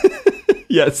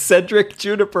 Yeah, Cedric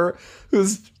Juniper,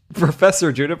 who's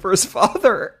Professor Juniper's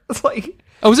father. It's like,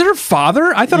 Oh, is it her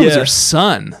father? I thought it was Yeah. her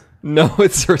son. no,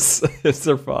 it's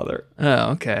her father.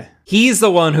 Oh, okay. He's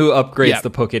the one who upgrades Yeah. the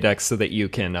Pokédex so that you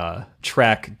can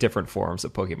track different forms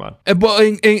of Pokemon.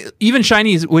 Even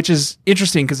shinies, which is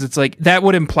interesting because it's like that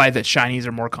would imply that shinies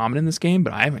are more common in this game,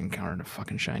 but I haven't encountered a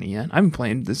fucking shiny yet. I've been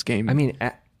playing this game I mean,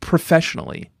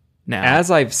 professionally now. as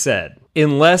I've said,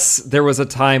 unless there was a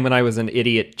time when I was an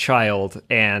idiot child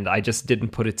and I just didn't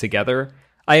put it together,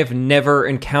 I have never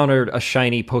encountered a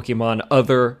shiny Pokemon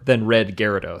other than Red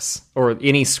Gyarados or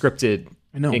any scripted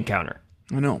know. encounter.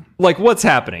 I know. Like, what's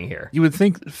happening here? You would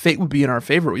think fate would be in our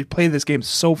favor. We play this game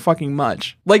so fucking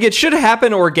much. Like, it should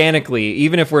happen organically,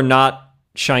 even if we're not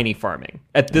shiny farming.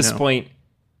 At this know. point,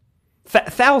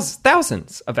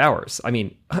 thousands of hours. I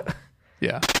mean,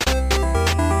 Yeah.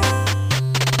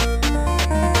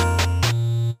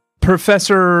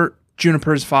 Professor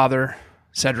Juniper's father,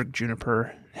 Cedric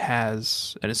Juniper,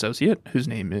 has an associate whose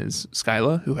name is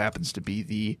Skyla, who happens to be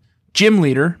the gym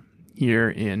leader here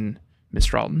in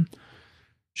Mistralton.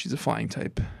 She's a flying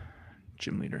type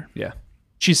gym leader. yeah.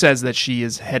 She says that she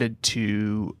is headed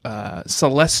to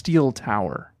Celestial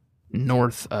Tower,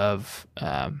 north of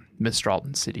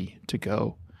Mistralton City, to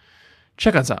go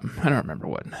check on something. I don't remember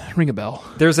what. Ring a bell.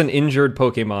 There's an injured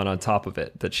Pokemon on top of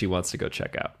it that she wants to go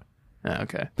check out.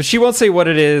 Okay. But she won't say what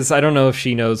it is. I don't know if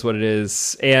she knows what it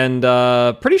is. And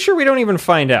pretty sure we don't even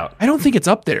find out. I don't think it's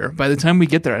up there. By the time we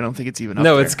get there, I don't think it's even up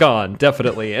No, there. it's gone,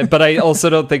 definitely. But I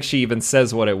also don't think she even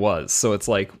says what it was. So it's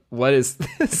like, what is this?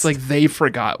 It's like they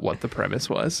forgot what the premise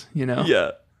was, you know?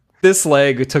 Yeah. This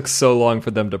leg, it took so long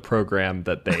for them to program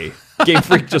that they Game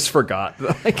Freak just forgot.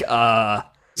 Like,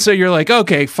 So you're like,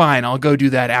 okay, fine, I'll go do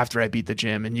that after I beat the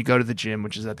gym. And you go to the gym,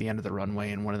 which is at the end of the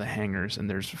runway in one of the hangars, and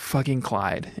there's fucking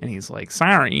Clyde. And he's like,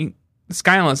 sorry,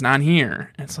 Skyla's not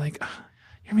here. And it's like,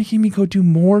 you're making me go do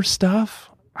more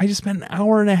stuff? I just spent an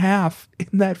hour and a half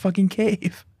in that fucking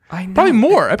cave. I know. Probably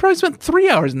more. I probably spent 3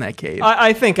 hours in that cave.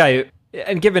 I think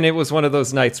and given it was one of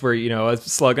those nights where, I was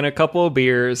slugging a couple of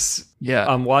beers. Yeah.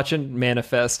 I'm watching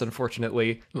Manifest,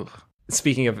 unfortunately. Ugh.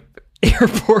 Speaking of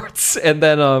airports. And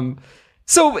then,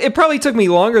 so it probably took me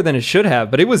longer than it should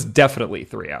have, but it was definitely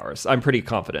 3 hours. I'm pretty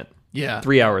confident. Yeah.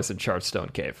 3 hours in Chargestone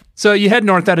Cave. So you head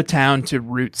north out of town to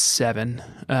Route 7.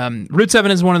 Route 7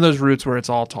 is one of those routes where it's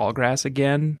all tall grass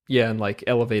again. Yeah, and like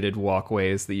elevated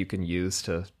walkways that you can use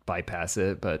to bypass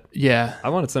it. But Yeah. I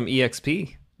wanted some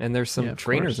EXP, and there's some Yeah, of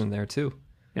trainers course. in there too.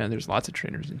 Yeah, there's lots of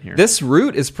trainers in here. This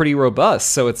route is pretty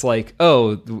robust, so it's like,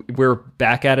 oh, we're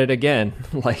back at it again.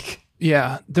 Like,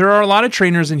 Yeah, there are a lot of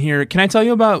trainers in here. Can I tell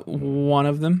you about one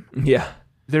of them? yeah.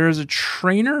 There is a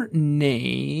trainer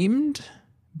named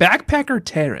Backpacker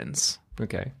Terrence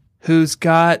Okay. who's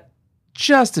got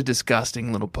just a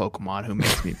disgusting little Pokemon who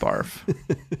makes me barf.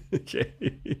 Okay.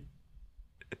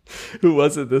 Who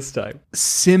was it this time?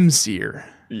 Simseer.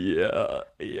 Yeah.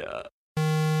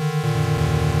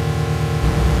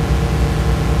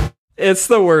 It's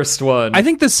the worst one. I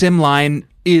think the Sim line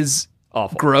is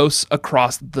Awful. gross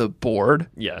across the board,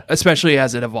 Yeah. especially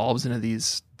as it evolves into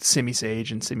these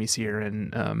Simisage and Simiseer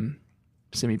and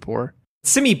Simipour.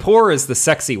 Simipour is the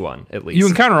sexy one, at least. You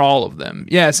encounter all of them.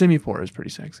 Yeah, Simipour is pretty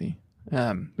sexy.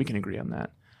 We can agree on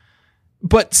that.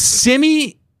 But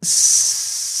Simiseer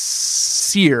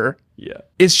Yeah.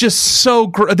 is just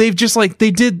so they've just like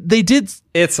they did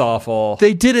It's awful.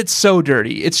 it so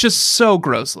dirty. It's just so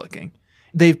gross looking.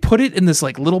 They've put it in this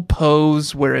like little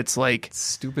pose where it's like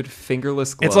Stupid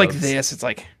fingerless gloves. it's like this. It's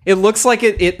like It looks like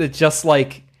it just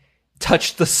like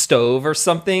touched the stove or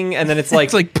something, and then it's like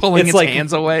It's like pulling its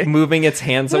hands away. moving its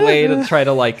hands away to try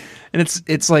to like and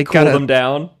it's like cool got them a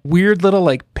down. weird little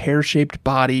like pear-shaped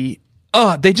body.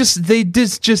 Oh, they just did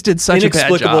such a bad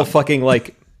Inexplicable job. fucking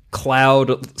like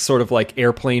cloud sort of like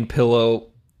airplane pillow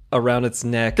around its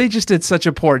neck. They just did such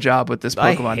a poor job with this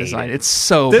I Pokemon hate design. it. It's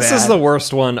so This bad. is the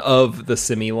worst one of the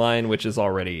Simi line, which is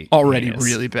already heinous.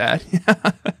 really bad.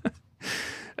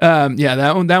 Yeah,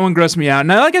 that one grossed me out. And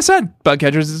like I said,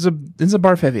 Bugcatchers is a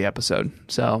barf heavy episode.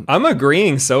 So I'm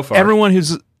agreeing so far. everyone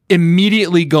who's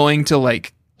immediately going to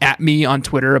like at me on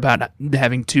Twitter about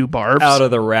having 2 barbs. Out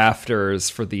of the rafters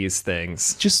for these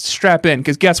things. Just strap in,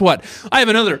 because guess what? I have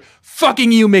another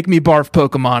fucking you make me barf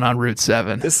Pokemon on Route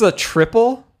 7. This is a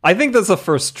triple? I think that's the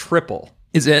first triple.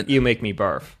 Is it? You make me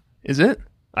barf. Is it?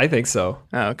 I think so.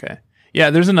 Oh, okay. Yeah,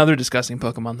 there's another disgusting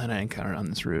Pokemon that I encountered on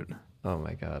this route. Oh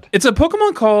my god. It's a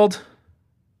Pokemon called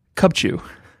Cubchoo.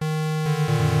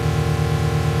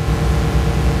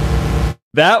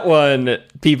 That one,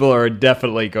 people are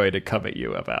definitely going to come at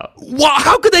you about. Wow,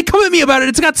 how could they come at me about it?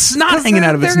 It's got snot hanging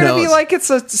out of its They're nose. going to be like, it's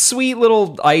a sweet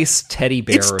little ice teddy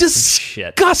bear It's or some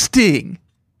shit. disgusting.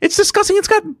 It's disgusting. It's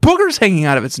got boogers hanging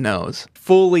out of its nose.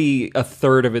 Fully a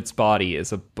third of its body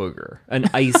is a booger. An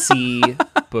icy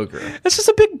booger. It's just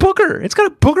a big booger. It's got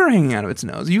a booger hanging out of its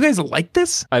nose. You guys like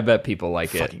this? I bet people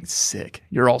like it. Fucking sick.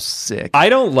 You're all sick. I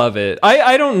don't love it.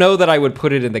 I don't know that I would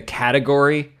put it in the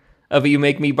category of You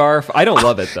Make Me Barf. I don't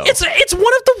love it though. It's one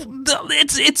of the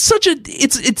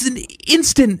it's an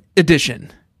instant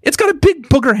edition. It's got a big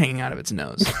booger hanging out of its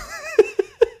nose.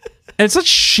 And it's such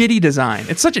shitty design.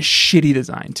 It's such a shitty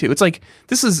design too. It's like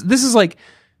this is like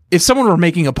if someone were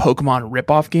making a Pokemon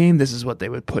ripoff game, this is what they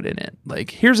would put in it.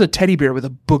 Like, here's a teddy bear with a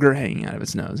booger hanging out of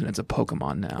its nose, and it's a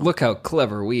Pokemon now. Look how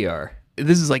clever we are.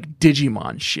 This is like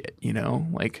Digimon shit, you know?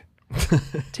 Like,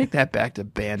 take that back to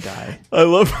Bandai. I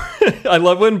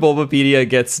love when Bulbapedia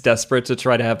gets desperate to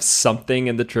try to have something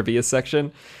in the trivia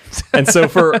section. And so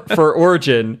for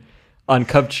Origin on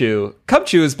Cubchoo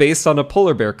is based on a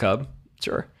polar bear cub.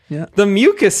 Sure. Yeah. The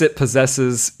mucus it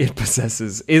possesses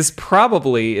is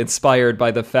probably inspired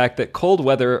by the fact that cold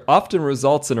weather often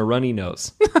results in a runny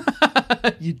nose.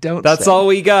 You don't That's say. all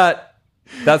we got.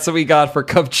 That's what we got for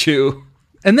Cubchoo.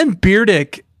 And then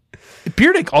Beardick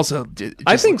also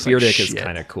I think looks like Beardick shit. is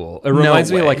kind of cool. It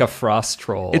reminds me of way. like a frost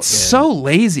troll. It's in so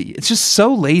lazy. It's just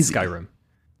so lazy. Skyrim.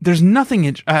 There's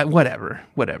nothing whatever.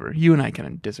 You and I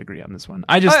can disagree on this one.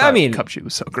 I thought mean- Cubchoo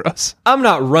was so gross. I'm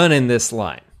not running this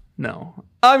line. No.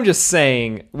 I'm just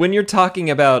saying, when you're talking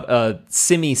about a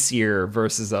Simisear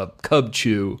versus a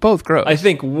Cubchoo, Both gross. I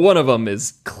think one of them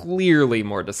is clearly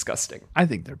more disgusting. I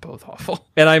think they're both awful.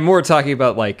 And I'm more talking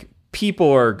about, like,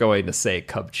 people are going to say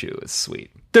Cubchoo is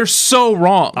sweet. They're so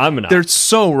wrong. I'm not. They're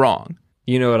so wrong.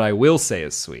 You know what I will say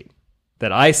is sweet?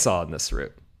 That I saw in this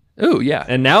route. Ooh, yeah.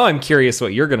 And now I'm curious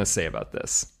what you're going to say about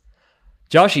this.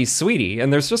 Joshy's Sweetie,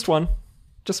 and there's just one.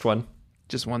 Just one.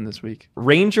 Just one this week.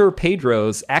 Ranger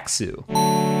Pedro's Axu.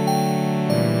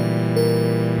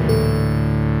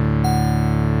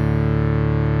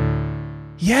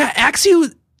 Yeah,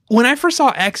 Axew. When I first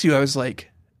saw Axew, I was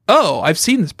like, oh, I've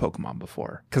seen this Pokemon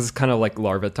before. Because it's kind of like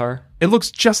Larvitar. It looks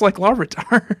just like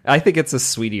Larvitar. I think it's a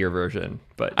sweetier version,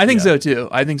 but I think yeah. so too.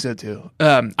 I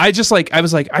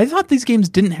was like, I thought these games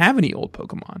didn't have any old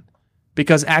Pokemon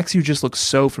because Axew just looks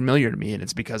so familiar to me, and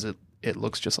it's because it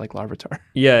looks just like Larvitar.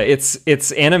 Yeah,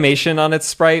 its animation on its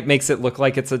sprite makes it look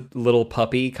like it's a little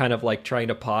puppy kind of like trying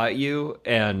to paw at you,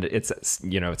 and it's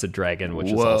a dragon,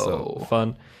 which is also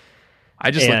fun. I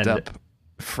just And- looked up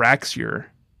Fraxure.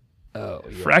 Oh,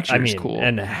 yeah. Fraxure's cool.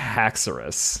 And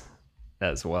Haxorus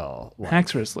as well. Like,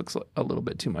 Haxorus looks a little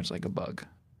bit too much like a bug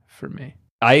for me.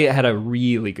 I had a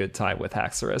really good time with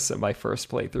Haxorus in my first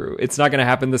playthrough. It's not going to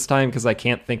happen this time because I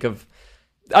can't think of...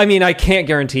 I mean, I can't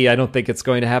guarantee I don't think it's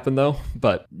going to happen, though.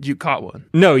 But You caught one.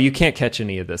 no, you can't catch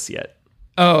any of this yet.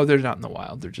 Oh, they're not in the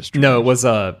wild. They're just... No, it was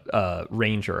a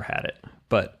Ranger had it.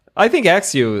 But I think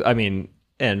Axew,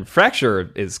 and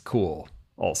Fracture is cool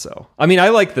also. I mean, I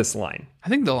like this line. I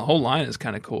think the whole line is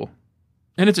kind of cool.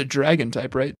 And it's a dragon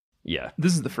type, right? Yeah,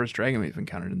 This is the first dragon we've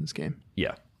encountered in this game.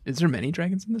 yeah. Is there many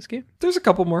dragons in this game? There's a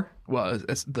couple more. Well,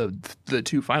 it's the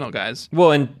two final guys.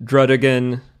 Well, and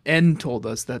Drudigan. N told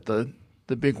us that the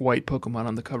big white Pokemon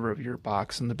on the cover of your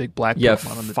box and the big black Yeah,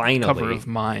 Pokemon on the finally. cover of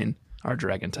mine are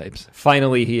dragon types.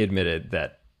 Finally, he admitted.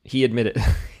 He admitted.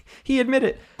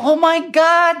 Oh my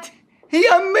god! He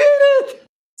admitted!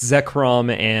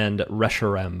 Zekrom and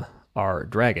Reshiram are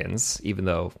dragons, even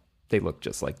though they look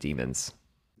just like demons.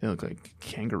 They look like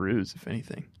kangaroos, if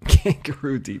anything.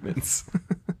 Kangaroo demons.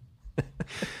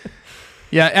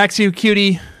 Yeah, Axew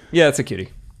Cutie. Yeah, it's a cutie.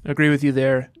 Agree with you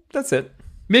there. That's it.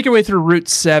 Make your way through Route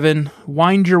 7.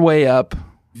 Wind your way up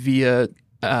via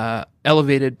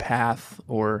elevated path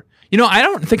or... I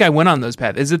don't think I went on those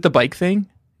paths. Is it the bike thing?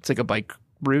 It's like a bike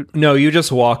route? No, you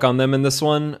just walk on them in this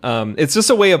one. It's just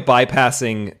a way of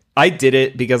bypassing. I did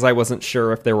it because I wasn't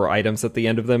sure if there were items at the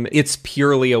end of them. It's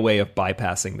purely a way of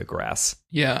bypassing the grass.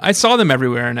 Yeah, I saw them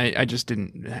everywhere, and I just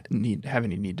didn't have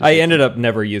any need to. I ended up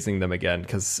never using them again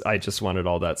because I just wanted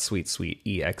all that sweet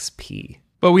EXP.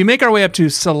 But we make our way up to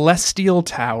Celestial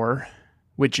Tower,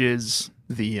 which is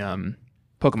the Pokemon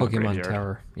Pokemon graveyard.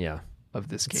 Tower, yeah. of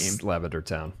this game. It's Lavender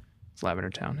Town. It's Lavender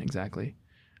Town, exactly.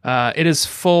 It is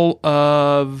full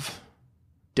of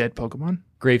dead Pokemon.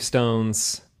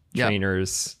 Gravestones, Yep.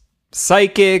 trainers,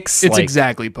 psychics. It's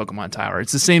exactly Pokemon Tower.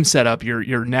 It's the same setup.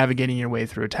 You're navigating your way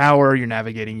through a tower. You're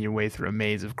navigating your way through a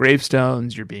maze of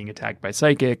gravestones. You're being attacked by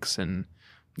psychics and,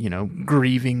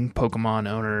 grieving Pokemon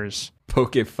owners.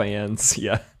 Poke fans.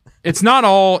 Yeah. It's not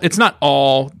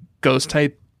all ghost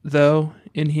type though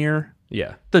in here.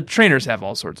 Yeah. The trainers have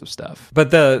all sorts of stuff.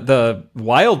 But the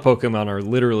wild Pokemon are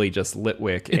literally just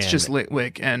Litwick It's and just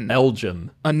Litwick and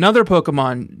Elgyem. another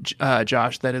Pokemon,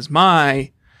 Josh, that is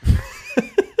my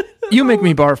You Make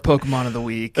Me Barf Pokemon of the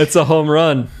Week. It's a home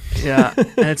run. Yeah,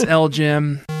 and it's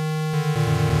Elgyem.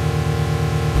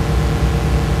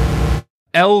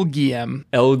 Elgyem.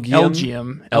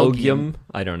 Elgyem.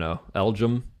 I don't know.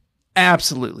 Elgyem.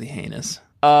 Absolutely heinous.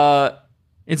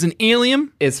 It's an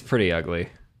alien. It's pretty ugly.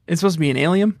 It's supposed to be an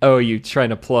alien. Oh, you trying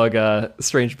to plug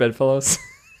Strange Bedfellows?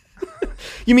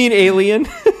 You mean Alien?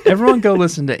 Everyone go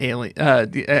listen to Alien.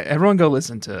 Everyone go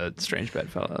listen to Strange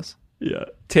Bedfellows. Yeah.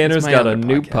 Tanner's got a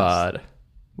new podcast. pod.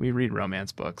 We read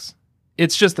romance books.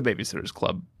 It's just the Babysitter's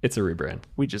Club. It's a rebrand.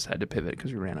 We just had to pivot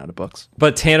because we ran out of books.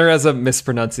 But Tanner has a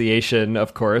mispronunciation,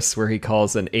 of course, where he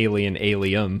calls an alien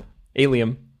alium.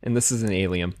 Alium. And this is an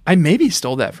alium. I maybe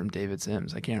stole that from David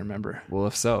Sims. I can't remember. Well,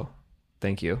 if so,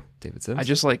 thank you, David Sims. I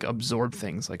just absorb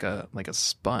things like a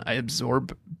sponge. I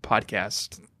absorb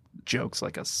podcast jokes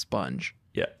like a sponge.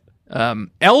 Yeah.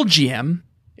 LGM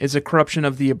is a corruption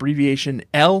of the abbreviation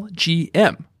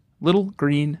LGM, Little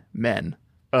Green Men.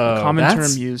 A common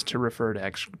term used to refer to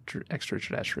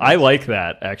extraterrestrials. I like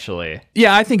that, actually.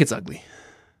 Yeah, I think it's ugly.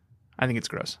 I think it's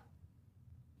gross.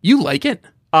 You like it?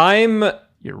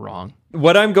 You're wrong.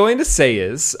 What I'm going to say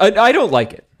is, I don't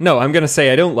like it. No, I'm going to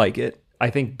say I don't like it. I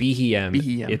think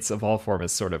Behem, its evolved form,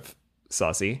 is sort of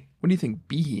saucy. What do you think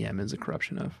Behem is a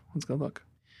corruption of? Let's go look.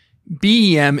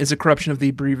 Behem is a corruption of the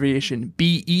abbreviation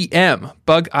BEM,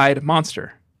 Bug-Eyed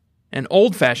Monster, an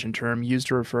old-fashioned term used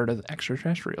to refer to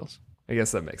extraterrestrials. I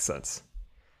guess that makes sense.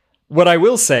 What I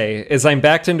will say is I'm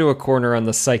backed into a corner on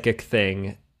the psychic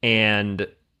thing, and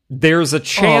there's a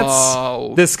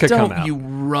chance this could come out. Don't you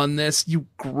run this, you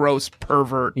gross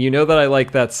pervert. You know that I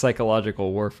like that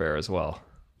psychological warfare as well.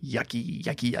 Yucky,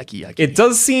 yucky, yucky, yucky. It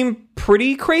does seem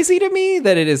pretty crazy to me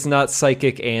that it is not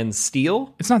psychic and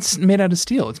steel. It's not made out of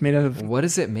steel. It's made out of... What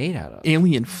is it made out of?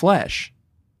 Alien flesh.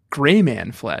 Gray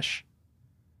man flesh.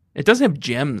 It doesn't have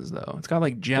gems, though. It's got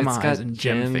gem eyes and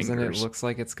gem fingers. And it looks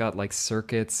like it's got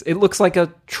circuits. It looks like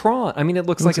a Tron. I mean, it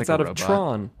looks like it's out of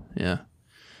Tron. Yeah.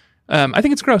 I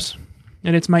think it's gross.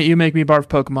 And it's my You Make Me Barf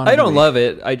Pokemon. I don't love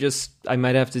it. I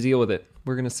might have to deal with it.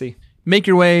 We're going to see. Make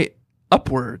your way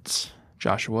upwards,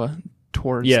 Joshua,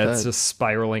 towards it's just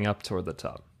spiraling up toward the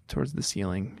top. Towards the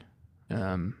ceiling.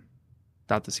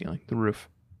 Not the ceiling, the roof.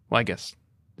 Well, I guess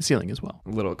the ceiling as well.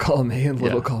 Little column A and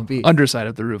little column B. Underside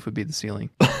of the roof would be the ceiling.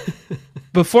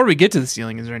 Before we get to the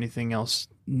ceiling, is there anything else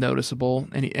noticeable?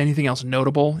 Anything else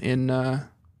notable in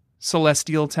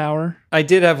Celestial Tower? I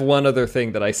did have one other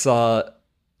thing that I saw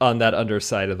on that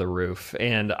underside of the roof,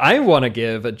 and I want to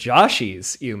give a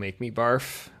Joshy's You Make Me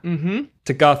Barf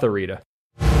to Gotharita.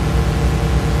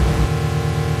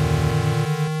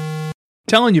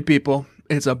 Telling you people,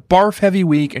 it's a barf heavy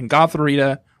week, and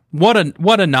Gotharita, what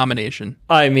a nomination.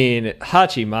 I mean,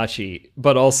 Hachi Machi,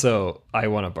 but also I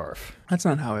want a barf. That's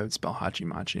not how I would spell Hachi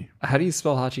Machi. How do you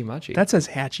spell Hachi Machi? That says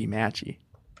Hatchy Matchy.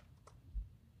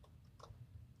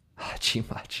 Hachi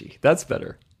Machi. That's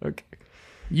better. Okay.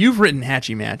 You've written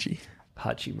Hatchy Matchy.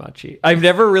 Hachi Machi. I've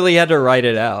never really had to write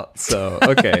it out, so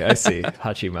okay, I see.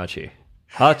 Hachi Machi.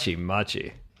 Hachi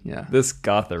Machi. Yeah. This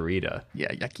Gotharita.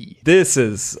 Yeah, yucky. This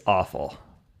is awful.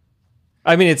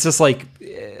 I mean, it's just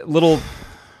little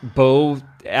bow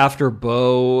after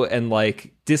bow and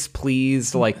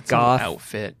displeased, it's goth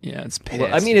outfit. Yeah, it's pissed.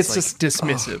 Well, I mean, it's just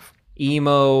dismissive.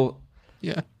 Emo.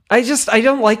 Yeah. I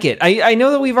don't like it. I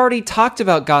know that we've already talked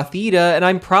about Gothita, and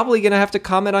I'm probably going to have to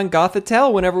comment on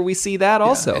Gothitelle whenever we see that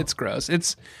also. Yeah, it's gross.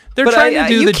 They're trying to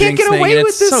do the Jinx thing. You can't get away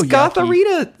with this,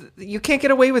 Gotharita. You can't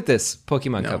get away with this,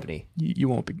 Pokemon Company. You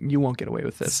won't get away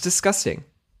with this. It's disgusting.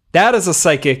 That is a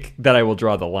psychic that I will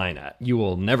draw the line at. You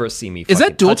will never see me. Is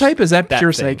that dual type? Is that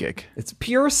pure thing. psychic? It's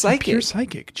pure psychic. Pure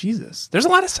psychic. Jesus. There's a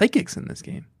lot of psychics in this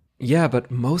game. Yeah,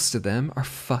 but most of them are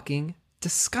fucking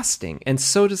disgusting, and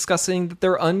so disgusting that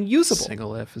they're unusable.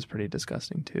 Sigilyph is pretty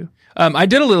disgusting too. I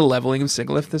did a little leveling of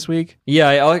Sigilyph this week. Yeah,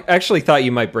 I actually thought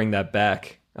you might bring that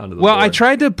back onto the board. I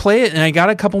tried to play it, and I got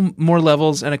a couple more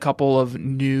levels and a couple of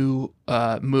new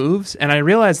moves, and I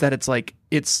realized that it's like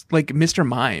Mr.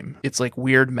 Mime. It's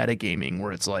weird metagaming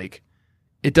where it's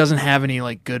it doesn't have any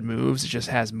like good moves. It just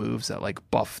has moves that like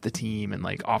buff the team and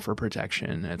like offer protection.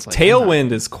 And it's like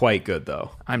Tailwind is quite good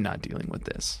though. I'm not dealing with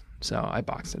this, so I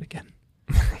boxed it again.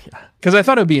 Because I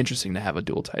thought it would be interesting to have a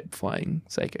dual type flying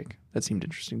psychic. That seemed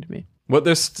interesting to me. What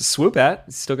there's swoop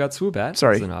at? Still got swoop at.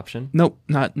 Sorry, as an option. Nope,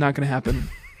 not going to happen.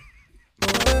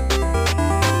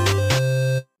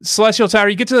 Celestial Tower.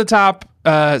 You get to the top.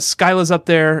 Skyla's up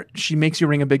there. She makes you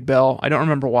ring a big bell. I don't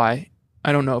remember why.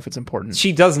 I don't know if it's important.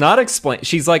 She does not explain.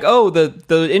 She's like, oh,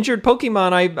 the injured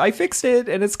Pokemon, I fixed it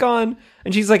and it's gone.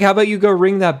 And she's like, how about you go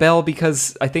ring that bell?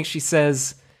 Because I think she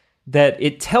says that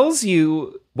it tells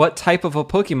you what type of a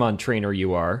Pokemon trainer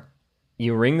you are.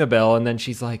 You ring the bell and then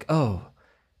she's like, oh,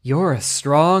 you're a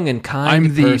strong and kind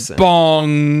person. I'm the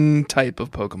bong type of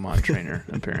Pokemon trainer,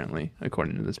 apparently,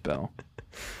 according to this bell.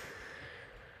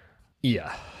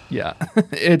 Yeah. Yeah.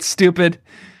 It's stupid.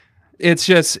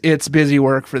 It's busy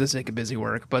work for the sake of busy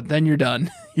work, but then you're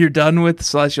done. You're done with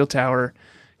Celestial Tower.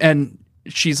 And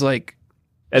she's like,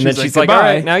 and then she's like, all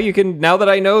right, now that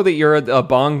I know that you're a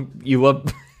bong, you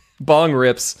love bong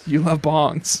rips. You love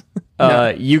bongs.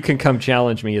 You can come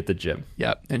challenge me at the gym.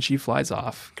 Yep. And she flies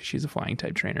off because she's a flying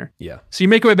type trainer. Yeah. So you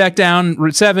make your way back down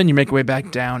Route 7, you make your way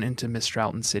back down into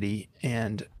Mistralton City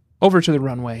and over to the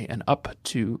runway and up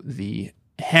to the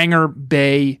hangar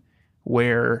bay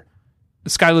where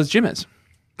Skyla's gym is.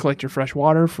 Collect your fresh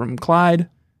water from Clyde.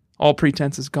 All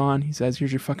pretense is gone. He says,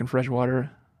 here's your fucking fresh water,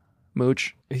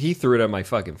 mooch. He threw it at my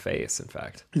fucking face, in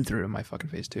fact. He threw it in my fucking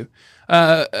face, too.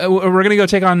 We're going to go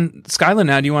take on Skyla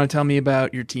now. Do you want to tell me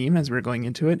about your team as we're going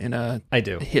into it in a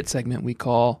hit segment we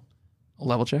call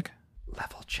Level Check?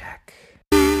 Level Check.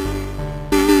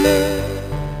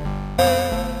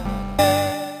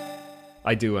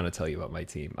 I do want to tell you about my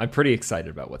team. I'm pretty excited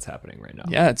about what's happening right now.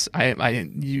 Yeah,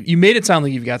 you made it sound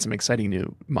like you've got some exciting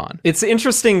new Mon. It's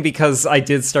interesting because I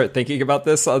did start thinking about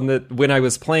this when I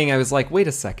was playing. I was like, wait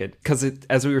a second, because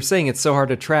as we were saying, it's so hard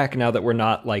to track now that we're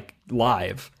not like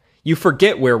live. You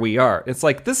forget where we are. It's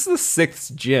like this is the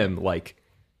 6th gym. Like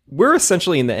we're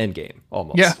essentially in the end game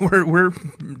almost. Yeah, we're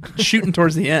shooting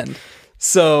towards the end.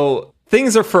 So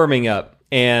things are firming up.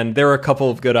 And there are a couple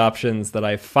of good options that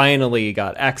I finally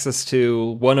got access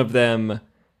to. One of them,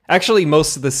 actually,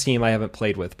 most of this team I haven't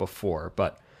played with before,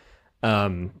 but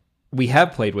we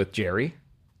have played with Jerry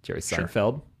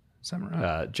Seinfeld.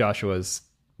 Sure. Joshua's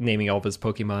naming all of his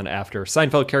Pokemon after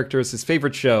Seinfeld characters, his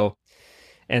favorite show.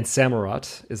 And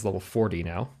Samurott is level 40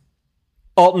 now.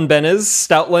 Alton Benez,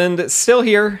 Stoutland, still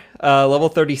here, level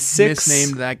 36.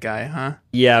 Misnamed that guy, huh?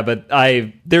 Yeah, but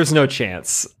there's no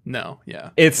chance. No, yeah.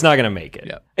 It's not going to make it.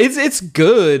 Yeah. It's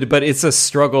good, but it's a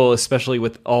struggle, especially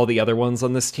with all the other ones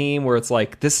on this team, where it's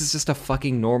like, this is just a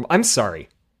fucking normal. I'm sorry.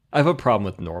 I have a problem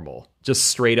with normal. Just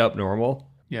straight up normal.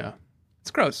 Yeah.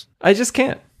 It's gross. I just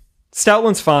can't.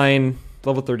 Stoutland's fine,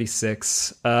 level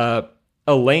 36.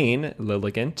 Elaine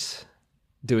Lilligant,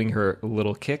 doing her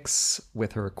little kicks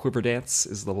with her quiver dance,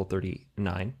 is level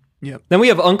 39. Yep. Then we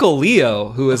have Uncle Leo,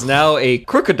 who is now a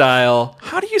crocodile.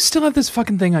 How do you still have this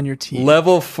fucking thing on your team?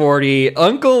 Level 40.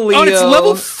 Uncle Leo. Oh, it's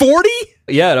level 40?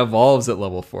 Yeah, it evolves at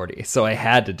level 40, so I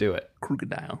had to do it.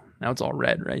 Crocodile. Now it's all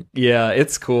red, right? Yeah,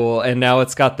 it's cool. And now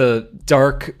it's got the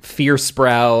dark, fierce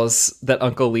brows that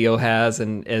Uncle Leo has,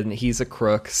 and he's a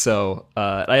crook. So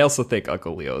I also think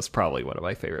Uncle Leo is probably one of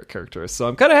my favorite characters. So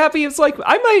I'm kind of happy. It's like,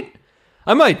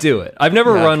 I might do it. I've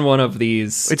never run one of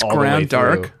these. It's ground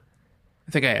dark.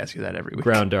 I think I ask you that every week.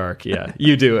 Ground dark, yeah.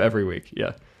 You do every week,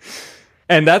 yeah.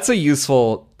 And that's a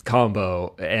useful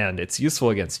combo, and it's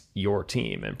useful against your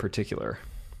team in particular,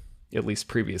 at least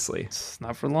previously. It's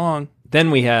not for long.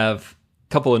 Then we have a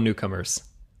couple of newcomers.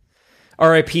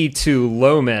 RIP to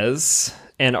Lomez,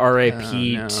 and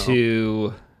RIP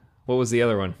to... What was the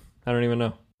other one? I don't even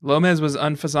know. Lomez was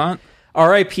Unfazant?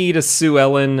 RIP to Sue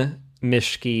Ellen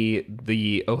Mishki,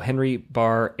 the O. Henry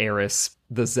Bar heiress,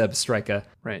 the Zeb Striker.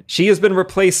 Right. She has been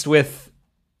replaced with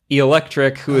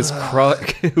Electric, who is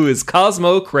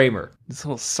Cosmo Kramer. This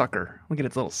little sucker. Look at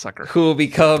its little sucker. Who will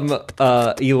become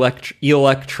Electros.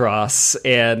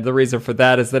 And the reason for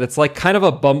that is that it's like kind of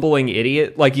a bumbling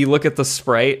idiot. Like you look at the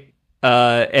sprite,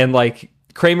 and like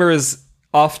Kramer is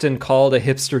often called a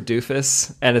hipster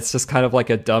doofus, and it's just kind of like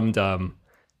a dum-dum.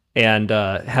 And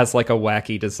has like a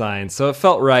wacky design. So it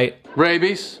felt right.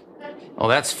 Rabies? Oh,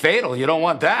 that's fatal. You don't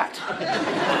want that.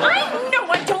 No,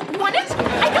 I don't want it.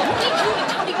 I don't need you to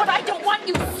tell me what I don't want,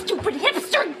 you stupid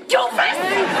hipster doofus.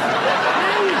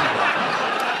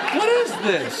 What is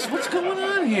this? What's going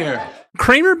on here?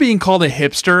 Kramer being called a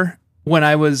hipster when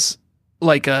I was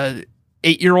like a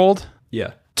 8-year-old.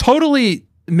 Yeah. Totally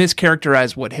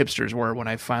mischaracterized what hipsters were when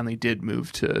I finally did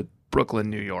move to Brooklyn,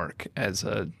 New York as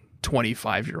a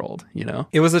 25-year-old, you know?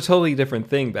 It was a totally different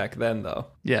thing back then, though.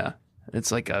 Yeah.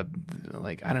 It's like I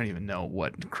don't even know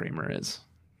what Kramer is.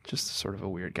 Just sort of a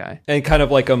weird guy. And kind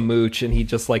of like a mooch, and he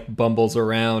just like bumbles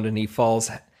around and he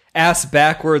falls ass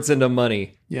backwards into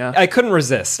money. Yeah. I couldn't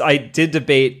resist. I did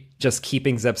debate just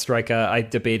keeping Zebstrika. I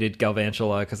debated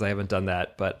Galvantula because I haven't done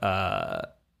that, but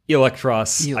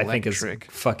Electros I think is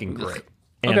fucking great.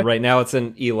 And Okay. right now it's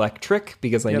an electric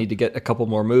because I need to get a couple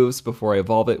more moves before I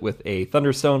evolve it with a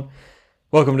Thunderstone.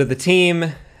 Welcome to the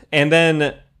team. And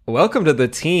then welcome to the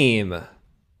team,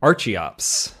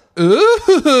 Archeops.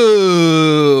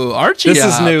 Ooh, Archeops. This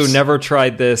is new. Never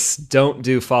tried this. Don't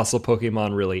do fossil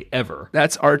Pokemon really ever.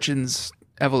 That's Archon's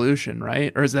evolution,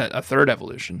 right? Or is that a third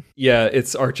evolution? Yeah,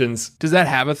 it's Archon's. Does that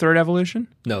have a third evolution?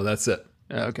 No, that's it.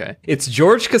 Okay. It's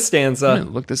George I'm Costanza. gonna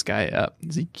look this guy up.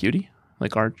 Is he cutie?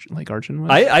 Like Archon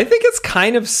was? I think it's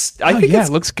kind of. It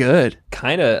looks good.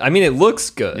 Kind of. I mean, it looks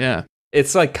good. Yeah.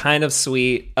 It's like kind of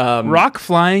sweet. Rock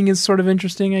flying is sort of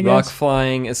interesting, I guess. Rock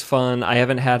flying is fun. I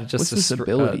haven't had just What's this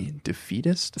ability?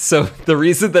 Defeatist? So the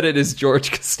reason that it is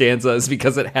George Costanza is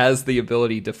because it has the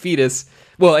ability Defeatist.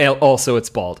 Well, also it's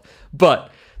bald. But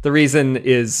the reason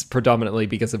is predominantly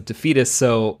because of Defeatist.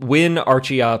 So when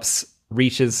Archeops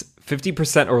reaches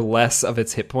 50% or less of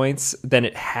its hit points, then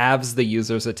it halves the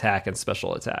user's attack and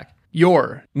special attack.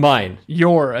 Your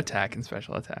attack and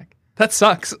special attack. That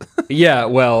sucks. Yeah,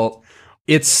 well,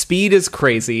 its speed is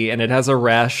crazy and it has a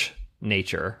rash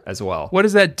nature as well. What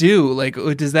does that do? Like,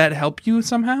 does that help you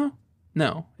somehow?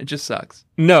 No, it just sucks.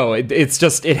 No, it's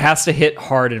just, it has to hit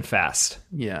hard and fast.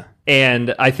 Yeah.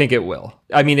 And I think it will.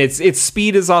 I mean, its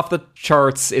speed is off the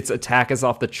charts. Its attack is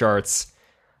off the charts.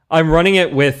 I'm running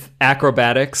it with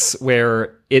acrobatics,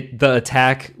 where the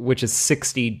attack, which is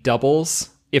 60, doubles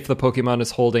if the Pokemon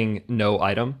is holding no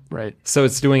item. Right. So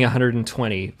it's doing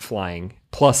 120 flying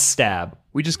plus stab.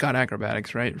 We just got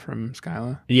acrobatics, right, from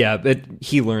Skyla? Yeah, but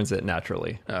he learns it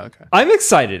naturally. Oh, okay. I'm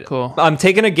excited. Cool. I'm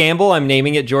taking a gamble. I'm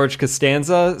naming it George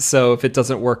Costanza. So if it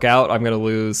doesn't work out, I'm going to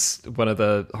lose one of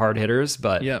the hard hitters.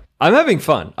 But Yep. I'm having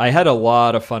fun. I had a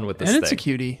lot of fun with this And thing. it's a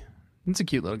cutie. It's a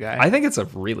cute little guy. I think it's a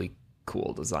really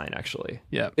cool design, actually.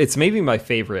 Yeah. It's maybe my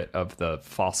favorite of the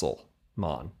fossil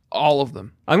Mon. All of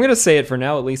them. I'm going to say it for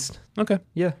now, at least. Okay.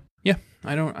 Yeah. Yeah.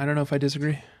 I don't know if I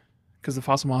disagree. Because the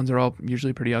fossil mons are all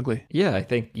usually pretty ugly. Yeah, I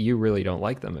think you really don't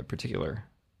like them in particular.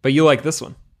 But you like this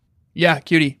one. Yeah,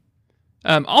 cutie.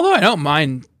 Although I don't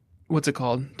mind, what's it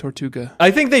called? Tortuga.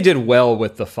 I think they did well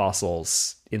with the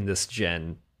fossils in this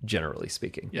gen, generally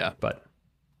speaking. Yeah. But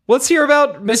let's hear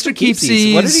about Mr.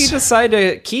 Keepsies. What did he decide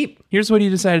to keep? Here's what he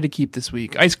decided to keep this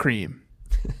week. Ice cream.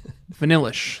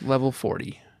 Vanillish, level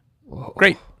 40. Whoa.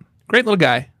 Great. Great little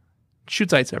guy.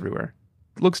 Shoots ice everywhere.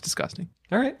 Looks disgusting.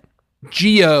 All right.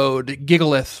 Geode,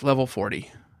 Gigalith, level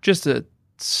 40. Just a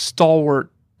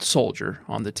stalwart soldier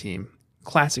on the team.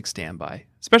 Classic standby.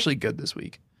 Especially good this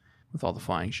week with all the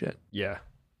flying shit. Yeah,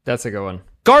 that's a good one.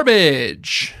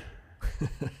 Garbage,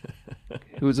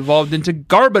 who was evolved into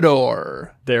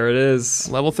Garbodor, There it is.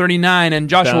 level 39. And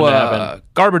Bound to Joshua, happen.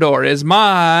 Garbodor is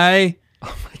my...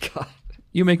 Oh my god.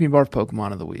 You Make Me Barf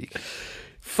Pokemon of the week.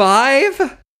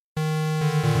 5?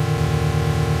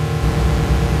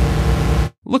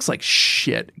 Looks like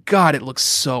shit. God, it looks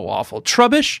so awful.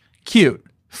 Trubbish, cute,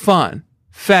 fun,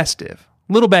 festive,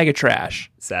 little bag of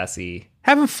trash, Sassy.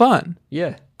 having fun.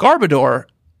 Yeah. Garbodor,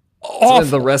 So awful.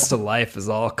 the rest of life is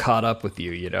all caught up with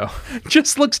you, you know?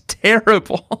 Just looks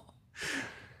terrible.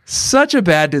 Such a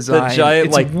bad design. giant,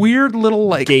 it's like, weird little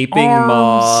like gaping arms,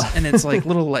 maw. and it's like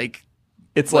little like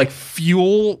It's like like,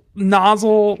 fuel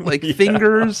nozzle like Yeah.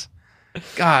 fingers.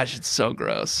 Gosh, it's so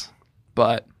gross.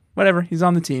 But whatever, he's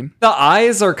on the team. the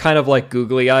eyes are kind of like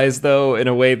googly eyes, though, in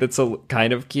a way that's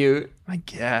kind of cute. I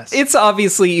guess It's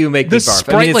obviously You Make the Me Barf.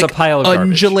 sprite I mean, it's like a pile of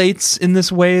garbage. undulates in this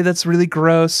way that's really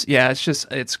gross. Yeah,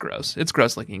 it's gross. It's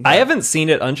gross looking. I but haven't seen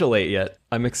it undulate yet.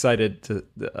 I'm excited to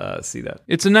see that.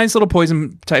 It's a nice little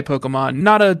poison type Pokemon.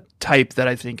 Not a type that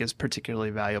I think is particularly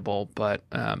valuable, but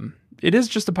it is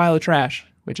just a pile of trash,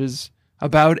 which is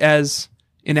about as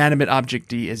inanimate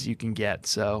object-y as you can get.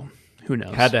 So who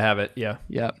knows? Had to have it, yeah.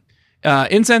 Yeah.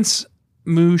 Incense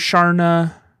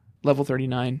Musharna, level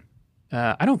 39.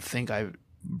 I don't think I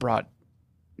brought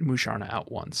Musharna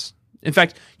out once. In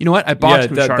fact, you know what? I boxed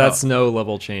Musharna. That's no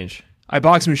level change. I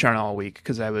boxed Musharna all week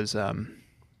because I was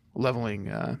leveling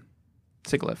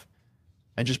Sigilyph.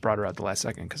 I just brought her out the last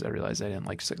second because I realized I didn't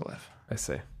like Sigilyph. I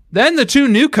see. Then the two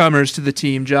newcomers to the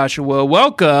team, Joshua.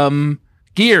 Welcome,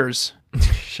 Gears.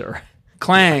 Sure.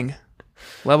 Clang,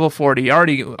 level 40.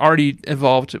 Already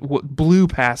evolved, blew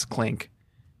past Clink,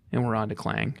 and we're on to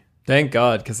Clang. Thank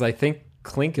God, because I think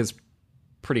Clink is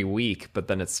pretty weak, but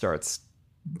then it starts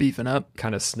beefing up.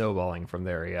 Kind of snowballing from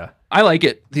there, yeah. I like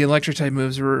it. The electric type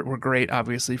moves were great,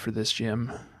 obviously, for this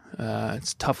gym.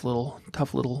 It's tough little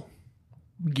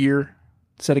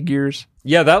set of gears.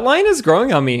 Yeah, that line is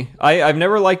growing on me. I've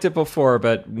never liked it before,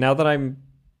 but now that I'm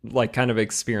like kind of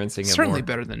experiencing it Certainly more.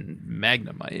 better than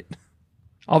Magnemite.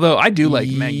 Although I do like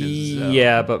Magnezone.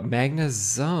 Yeah, but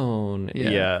Magnezone. Yeah.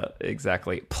 Yeah,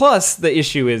 exactly. Plus, the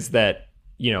issue is that,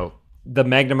 the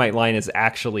Magnemite line is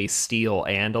actually steel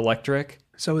and electric.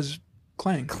 So is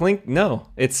Clank. Clink, no,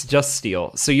 it's just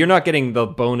steel. So you're not getting the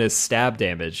bonus stab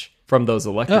damage from those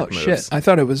electric moves. Shit. I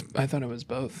thought it was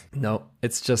both. No,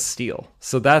 it's just steel.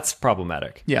 So that's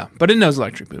problematic. Yeah, but it knows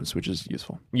electric moves, which is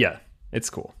useful. Yeah, it's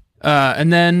cool.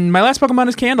 And then my last Pokemon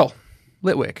is Candle.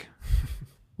 Litwick.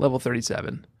 Level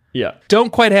 37. Yeah. Don't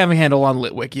quite have a handle on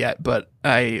Litwick yet, but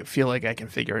I feel like I can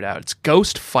figure it out. It's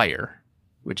Ghost Fire,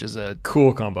 which is a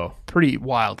Cool combo. pretty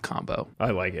wild combo.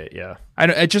 I like it, yeah.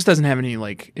 It just doesn't have any,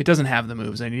 it doesn't have the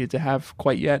moves I need it to have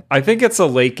quite yet. I think it's a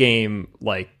late game,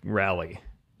 rally.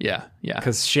 Yeah.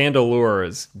 Because Chandelure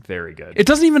is very good. It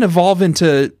doesn't even evolve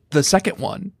into the second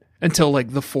one until, the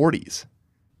 40s.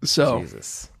 So,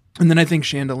 Jesus. and then I think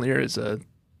Chandelier is a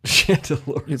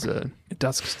Chandelure.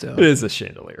 Dusk Stone. It is a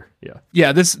chandelier, yeah.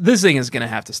 Yeah, this thing is going to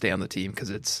have to stay on the team because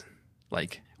it's,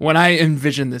 when I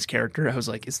envisioned this character, I was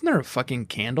like, isn't there a fucking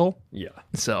candle? Yeah.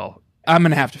 So I'm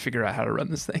going to have to figure out how to run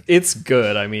this thing. It's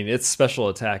good. I mean, its special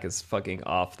attack is fucking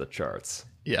off the charts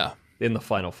Yeah. in the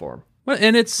final form. Well,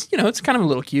 and it's, it's kind of a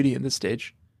little cutie in this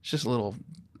stage. It's just a little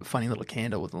funny little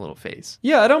candle with a little face.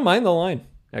 Yeah, I don't mind the line,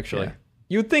 actually. Yeah.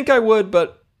 You'd think I would,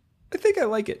 but I think I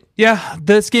like it. Yeah,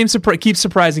 this game keeps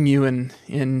surprising you in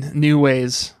new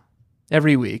ways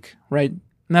every week, right?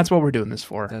 And that's what we're doing this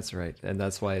for. That's right. And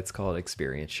that's why it's called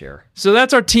Experience Share. So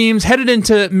that's our teams headed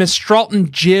into Miss Stralton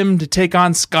Gym to take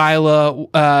on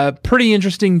Skyla. Pretty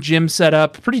interesting gym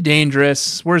setup. Pretty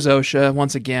dangerous. Where's Osha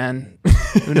once again?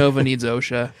 Unova needs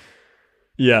Osha.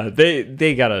 Yeah,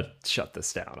 they gotta shut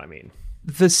this down. I mean,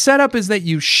 The setup is that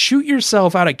you shoot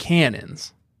yourself out of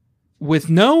cannons with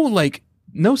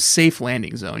no safe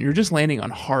landing zone. You're just landing on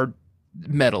hard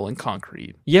metal and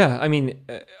concrete. yeah, I mean,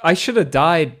 I should have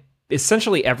died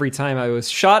essentially every time I was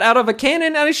shot out of a cannon,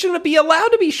 and I shouldn't be allowed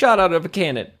to be shot out of a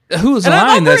cannon. Who's And I'm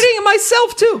lying? operating it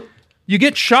myself too. You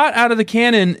get shot out of the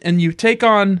cannon and you take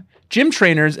on gym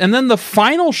trainers, and then the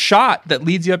final shot that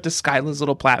leads you up to Skyla's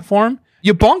little platform,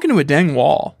 you bonk into a dang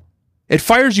wall. It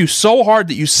fires you so hard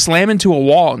that you slam into a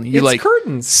wall and you It's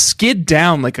curtains. skid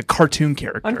down like a cartoon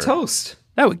character. I'm toast.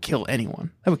 That would kill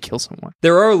anyone. That would kill someone.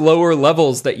 There are lower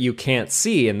levels that you can't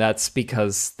see, and that's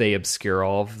because they obscure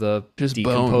all of the Just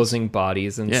decomposing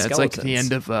bodies and Yeah, skeletons. it's like the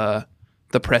end of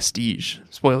The Prestige.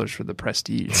 Spoilers for The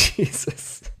Prestige,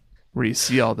 Jesus. where you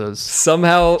see all those.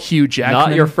 Somehow, Hugh Jackman.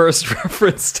 not your first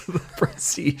reference to the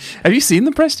Prestige. Have you seen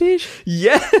The Prestige?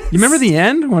 Yes. You remember the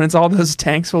end when it's all those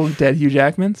tanks full of dead Hugh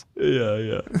Jackmans?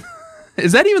 Yeah.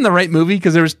 Is that even the right movie?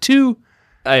 Because there was two.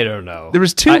 I don't know. There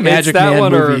was two Magic it's that Man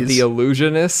one movies. or The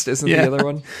Illusionist, isn't Yeah. the other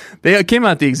one? They came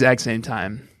out at the exact same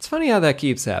time. It's funny how that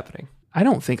keeps happening. I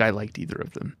don't think I liked either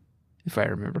of them, if I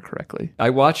remember correctly. I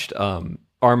watched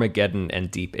Armageddon and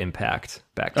Deep Impact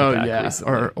back to back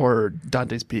recently. or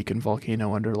Dante's Peak and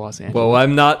Volcano Under Los Angeles. Well,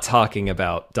 I'm not talking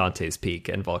about Dante's Peak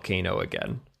and Volcano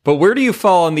again. But where do you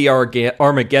fall on the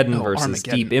Armageddon versus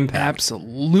Armageddon. Deep Impact?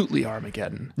 Absolutely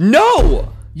Armageddon.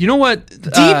 No! You know what?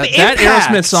 Impact! That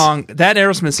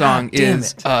Aerosmith song damn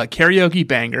is it. a karaoke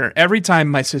banger. Every time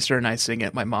my sister and I sing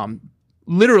it, my mom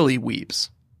literally weeps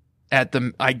at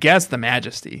the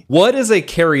majesty. What is a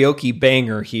karaoke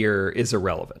banger here is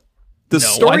irrelevant. The No,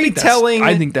 storytelling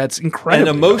I think that's and incredible.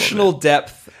 emotional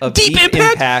depth of Deep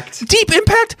Impact Deep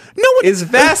Impact. No one is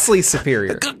vastly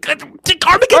superior. Armageddon's in the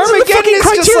Armageddon fucking is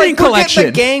just Criterion like, we're Collection.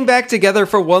 getting the gang back together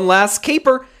for one last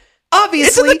caper. It's in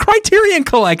Obviously. the Criterion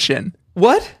Collection.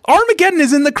 What? Armageddon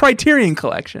is in the Criterion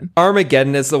Collection.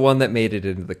 Armageddon is the one that made it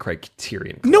into the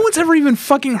Criterion Collection. No one's ever even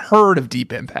fucking heard of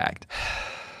Deep Impact.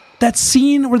 That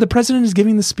scene where the president is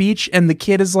giving the speech and the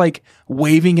kid is like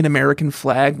waving an American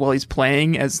flag while he's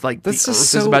playing as like That's the just earth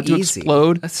so is about to easy.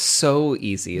 explode. That's so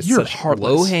easy. It's You're such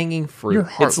heartless. low-hanging fruit. You're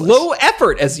It's heartless. low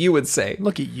effort, as you would say.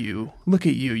 Look at you. Look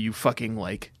at you, you fucking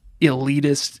like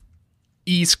elitist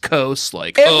East Coast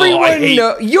like Everyone I hate,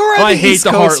 knows you're on I the hate East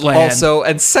the Coast Heartland. also,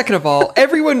 and second of all,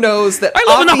 everyone knows that I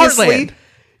live in the obviously Heartland.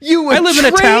 you would I live in a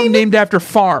train town named after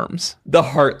farms. the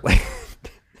Heartland.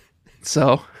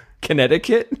 So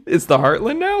Connecticut is the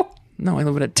Heartland now? no, I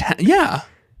live in a town. Yeah.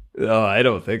 Oh, I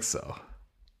don't think so.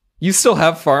 You still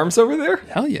have farms over there?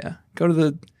 Hell yeah. Go to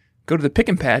the pick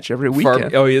and patch every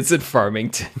weekend. Oh, it's in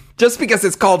Farmington. Just because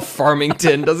it's called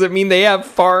Farmington doesn't mean they have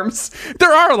farms.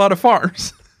 There are a lot of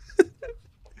farms.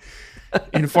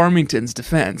 In Farmington's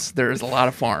defense, there's a lot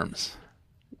of farms.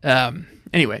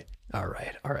 Anyway. All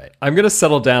right. I'm going to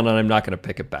settle down and I'm not going to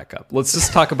pick it back up. Let's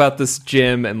just talk about this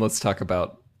gym and let's talk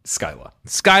about Skyla.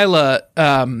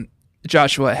 Skyla,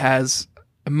 Joshua, has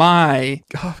my...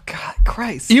 Oh, God,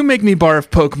 Christ. You make me barf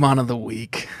Pokemon of the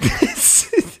week.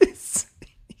 It's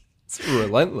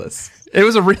relentless. It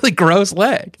was a really gross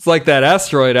leg. It's like that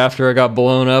asteroid after it got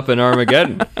blown up in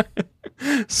Armageddon.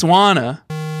 Swanna.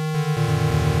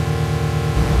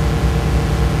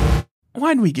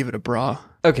 Why did we give it a bra?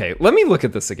 Okay, let me look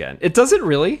at this again. It doesn't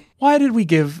really. Why did we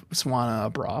give Swanna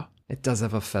a bra? It does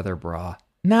have a feather bra.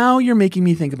 Now you're making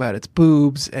me think about its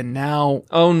boobs, and now...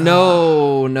 Oh,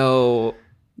 no.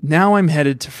 Now I'm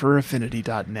headed to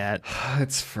furaffinity.net.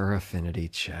 It's Fur Affinity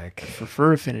check. For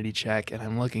Fur Affinity check, and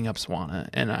I'm looking up Swanna,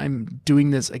 and I'm doing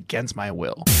this against my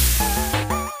will.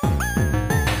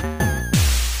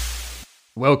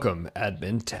 Welcome,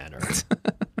 Admin Tanner.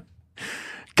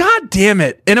 God damn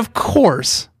it. And of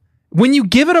course, when you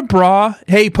give it a bra,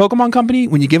 hey, Pokemon Company,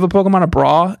 when you give a Pokemon a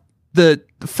bra, the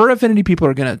Fur Affinity people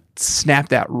are going to snap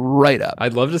that right up.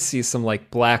 I'd love to see some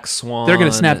like Black Swan. They're going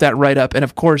to snap that right up. And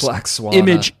of course, Black Swan.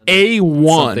 image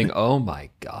A1. Something. Oh my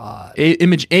God.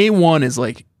 Image A1 is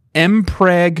like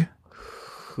Mpreg.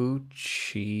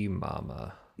 Hoochie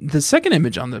Mama. The second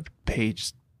image on the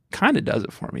page kind of does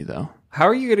it for me, though. How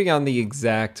are you getting on the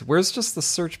exact? Where's just the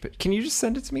search? Can you just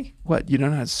send it to me? What? You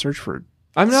don't know how to search for...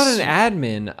 I'm not an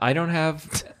admin. I don't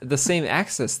have the same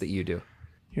access that you do.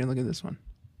 Here, look at this one.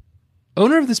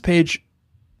 Owner of this page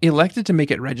elected to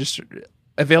make it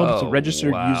available to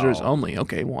registered users only.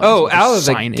 Okay, well, out of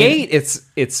the gate,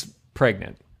 it's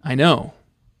pregnant. I know.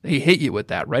 They hit you with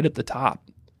that right at the top,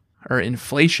 or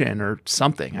inflation, or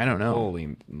something. I don't know.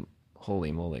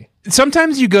 Holy moly!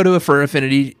 Sometimes you go to a Fur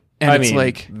Affinity, and it's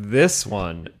like this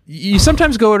one. You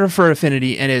sometimes go to a Fur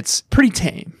Affinity, and it's pretty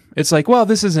tame. It's like, well,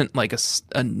 this isn't like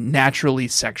a naturally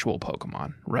sexual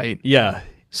Pokemon, right? Yeah.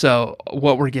 So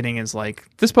what we're getting is like,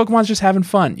 this Pokemon's just having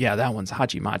fun. Yeah, that one's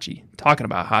Hachimachi. Talking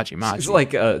about Hachimachi. It's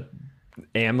like a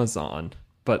Amazon,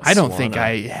 but I don't Swanna. think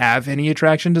I have any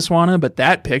attraction to Swanna, but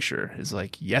that picture is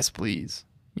like, yes, please.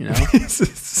 You know?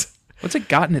 What's it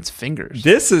got in its fingers?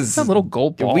 This is a little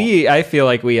gold ball. I feel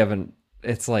like we haven't,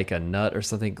 it's like a nut or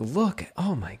something. Look,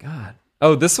 oh my God.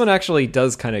 Oh, this one actually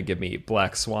does kind of give me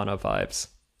Black Swanna vibes.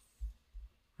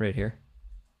 Right here.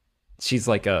 She's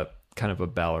like a kind of a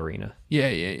ballerina.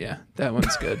 Yeah. That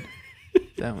one's good.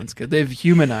 That one's good. They've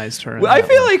humanized her. I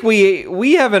feel like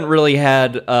we haven't really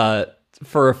had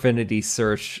Fur Affinity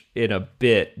search in a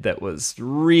bit that was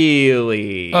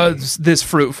really this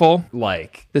fruitful,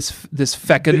 like this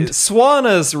fecund.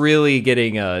 Swanna's really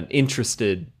getting an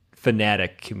interested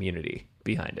fanatic community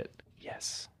behind it.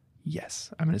 Yes.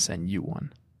 I'm gonna send you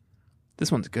one.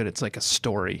 This one's good. It's like a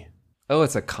story. Oh,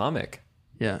 it's a comic.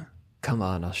 Yeah. Come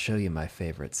on, I'll show you my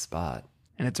favorite spot.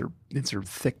 And it's her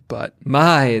thick butt.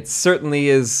 It certainly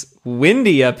is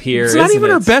windy up here. It's not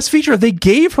even her best feature. They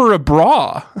gave her a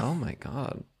bra. Oh my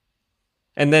God.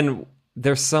 And then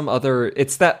there's some other,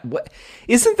 it's that,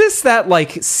 isn't this that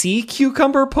like sea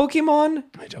cucumber Pokemon?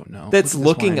 I don't know. That's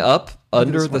looking up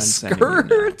under the skirt.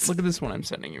 Look at this one I'm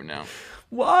sending you now.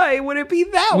 Why would it be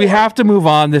that one? We have to move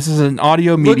on. This is an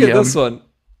audio medium. Look at this one.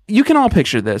 You can all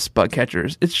picture this, bug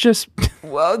catchers. It's just...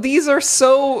 Well, these are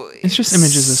so... It's just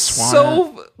images of Swanna.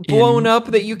 So blown up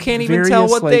that you can't even tell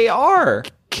what they are.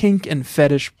 Kink and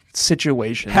fetish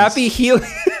situations. Happy Helium...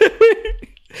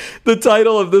 The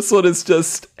title of this one is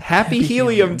just Happy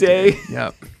Helium Day.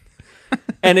 Yep.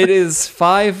 And it is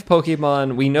 5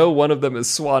 Pokemon. We know one of them is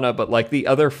Swanna, but like the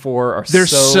other 4 are They're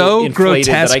so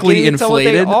grotesquely inflated. Tell what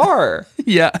they are.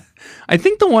 Yeah. I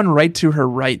think the one right to her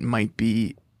right might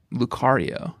be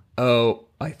Lucario. Oh,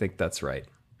 I think that's right.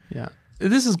 Yeah.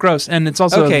 This is gross. And it's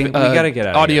also we gotta get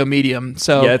out of audio here. medium.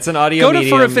 So yeah, it's an audio medium.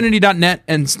 Go to furaffinity.net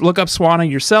and look up Swanna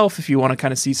yourself if you want to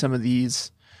kind of see some of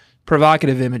these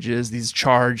provocative images, these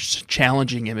charged,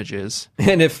 challenging images.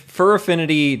 And if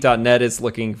furaffinity.net is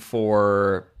looking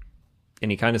for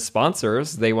any kind of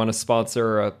sponsors, they want to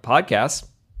sponsor a podcast.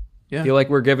 Yeah. I feel like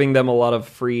we're giving them a lot of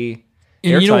free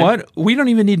And you know airtime. what? We don't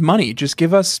even need money. Just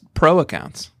give us pro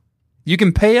accounts. You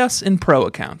can pay us in pro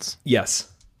accounts.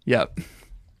 Yes. Yep.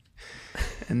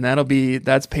 And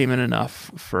that's payment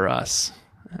enough for us.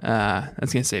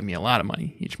 That's going to save me a lot of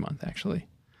money each month, actually.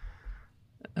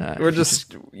 We're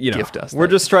just gift us we're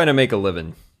that. just trying to make a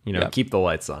living, Yep. keep the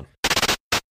lights on.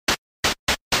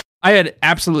 I had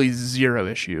absolutely zero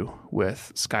issue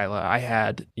with Skyla. I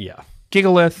had Yeah.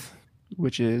 Gigalith,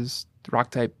 which is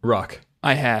rock type. Rock.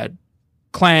 I had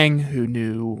Clang, who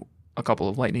knew a couple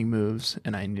of lightning moves,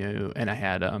 and I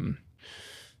had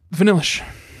Vanillish,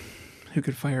 who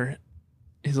could fire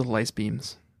his little ice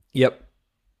beams. Yep.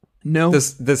 No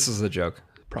This is a joke.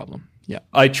 problem. Yeah.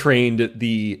 I trained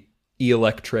the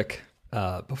Electric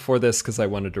before this because I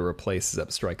wanted to replace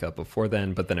Zepstrika before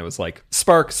then, but then it was like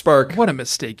Spark. What a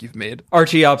mistake you've made.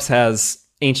 Archeops has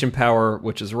Ancient Power,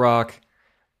 which is Rock.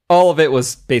 All of it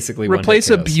was basically Replace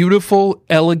a one-hit KOs. beautiful,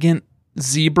 elegant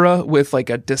zebra with like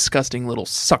a disgusting little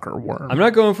sucker worm. I'm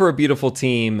not going for a beautiful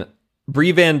team.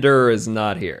 Brie Van Der is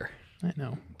not here. I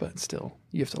know, but still,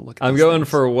 you have to look at I'm these going things.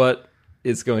 for what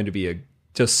is going to be a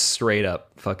just straight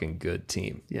up fucking good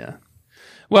team. Yeah.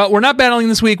 Well, we're not battling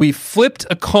this week. We flipped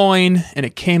a coin and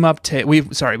it came up we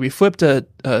flipped a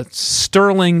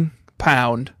sterling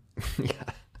pound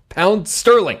Pound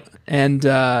sterling. and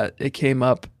it came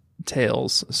up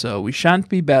tails. So we shan't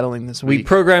be battling this We week.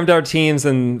 programmed our teams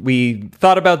and we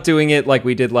thought about doing it like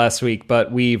we did last week,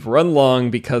 but we've run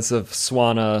long because of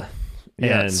Swana.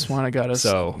 yeah, and Swana got us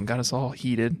all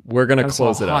heated. we're gonna Got us all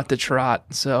close it hot up. to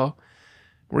trot. So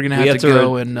we're gonna We have to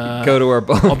go and go to our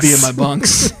bunks. I'll be in my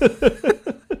bunks.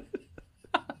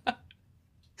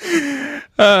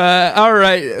 All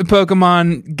right,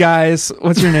 Pokemon guys,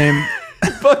 what's your name?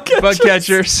 Bug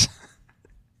Bugcatchers.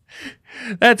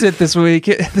 That's it this week.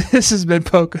 This has been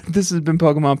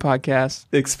Pokemon Podcast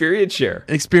Experience share.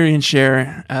 Experience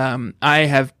Share. I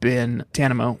have been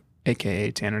Tanimo,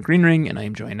 aka Tanner Greenring, and I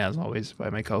am joined as always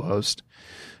by my co-host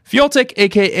Fueltic,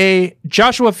 aka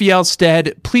Joshua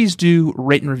Fielstead. Please do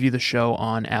rate and review the show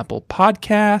on Apple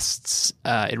Podcasts.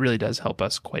 It really does help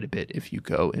us quite a bit if you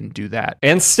go and do that.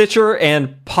 And Stitcher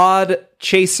and Pod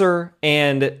Chaser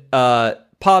and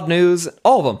Pod News,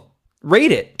 all of them.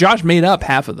 Rate it. Josh made up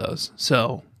half of those,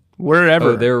 so wherever.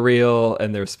 Oh, they're real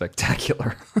and they're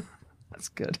spectacular. That's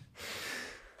good.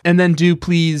 And then do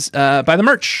please buy the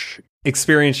merch.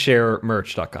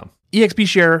 ExperienceShareMerch.com.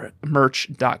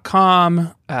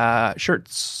 expsharemerch.com.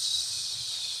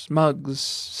 Shirts, mugs,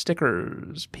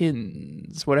 stickers,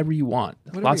 pins, whatever you want.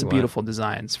 Whatever Lots you of want. beautiful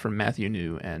designs from Matthew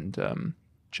New and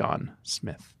John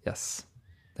Smith. Yes.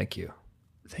 Thank you.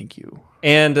 Thank you.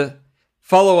 And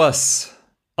follow us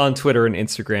on Twitter and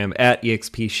Instagram at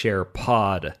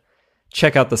EXPSharePod.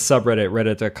 Check out the subreddit,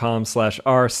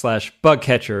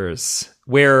 reddit.com/r/bugcatchers,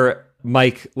 where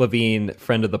Mike Levine,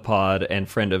 friend of the pod and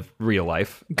friend of real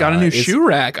life, Got a new is shoe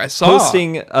rack. I saw.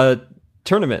 hosting a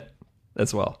tournament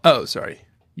as well. Oh, sorry.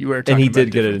 You were talking And he about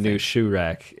did get a different new things. shoe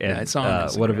rack. And I saw on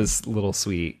one of Instagram. his little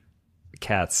sweet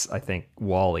cats, I think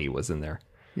Wally, was in there.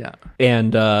 Yeah.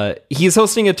 And he's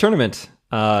hosting a tournament.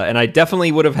 And I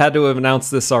definitely would have had to have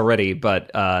announced this already,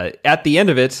 but at the end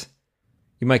of it,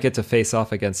 you might get to face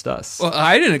off against us. Well,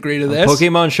 I didn't agree to this.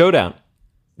 Pokemon Showdown.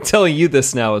 I'm telling you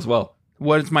this now as well.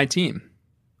 What is my team?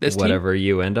 This team? Whatever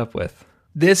you end up with.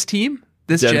 This team?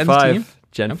 This Gen Gen's 5. team?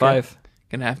 Gen Okay. 5.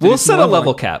 Gonna have to We'll do some set a level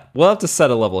leveling. cap. We'll have to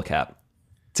set a level cap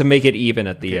to make it even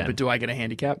at the Okay, end. but do I get a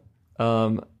handicap?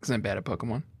 Because I'm bad at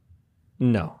Pokemon.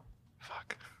 No.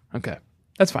 Fuck. Okay.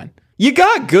 That's fine. You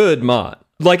got good Mon.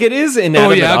 Like, it is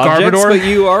inanimate yeah, objects, Garbodor. but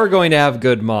you are going to have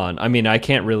good Mon. I mean, I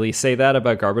can't really say that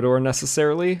about Garbodor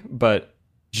necessarily, but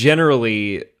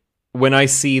generally, when I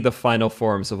see the final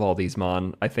forms of all these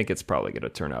Mon, I think it's probably going to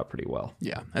turn out pretty well.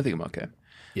 Yeah, I think I'm okay.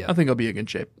 Yeah. I think I'll be in good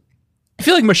shape. I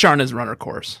feel like Masharna's runner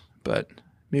course, but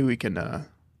maybe we can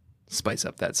spice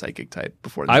up that psychic type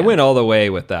before the I end. went all the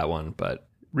way with that one, but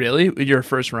Really? With your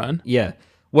first run? yeah.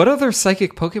 What other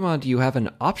psychic Pokemon do you have an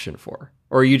option for?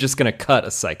 Or are you just going to cut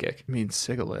a psychic? I mean,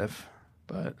 Sigilyph,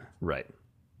 but Right.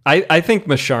 I think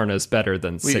Masharna's better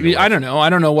than Sigilyph. I don't know. I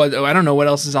don't know what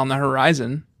else is on the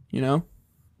horizon, you know?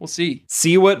 We'll see.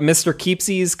 See what Mr.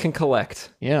 Keepsies can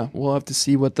collect. Yeah, we'll have to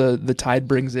see what the tide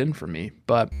brings in for me.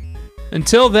 But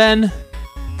until then,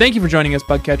 thank you for joining us,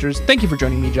 Bugcatchers. Thank you for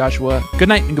joining me, Joshua. Good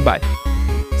night and goodbye.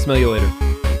 Smell you later.